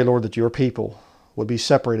just pray, Lord, that your people would be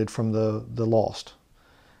separated from the lost.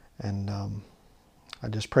 And I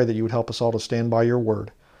just pray that you would help us all to stand by your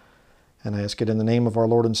word. And I ask it in the name of our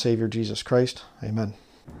Lord and Savior, Jesus Christ. Amen.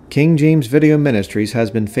 King James Video Ministries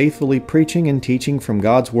has been faithfully preaching and teaching from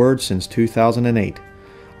God's Word since 2008.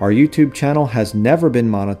 Our YouTube channel has never been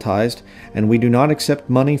monetized, and we do not accept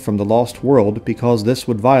money from the lost world because this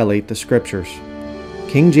would violate the Scriptures.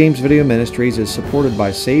 King James Video Ministries is supported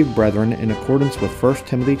by saved brethren in accordance with 1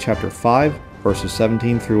 Timothy chapter 5, verses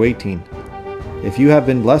 17 through 18. If you have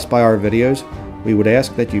been blessed by our videos, we would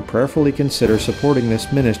ask that you prayerfully consider supporting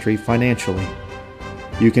this ministry financially.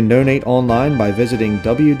 You can donate online by visiting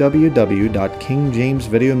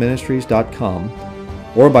www.kingjamesvideoministries.com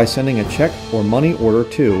or by sending a check or money order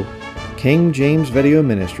to King James Video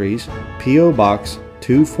Ministries, P.O. Box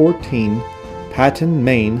 214, Patten,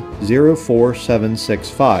 Maine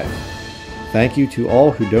 04765. Thank you to all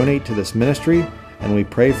who donate to this ministry, and we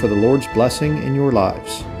pray for the Lord's blessing in your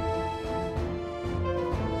lives.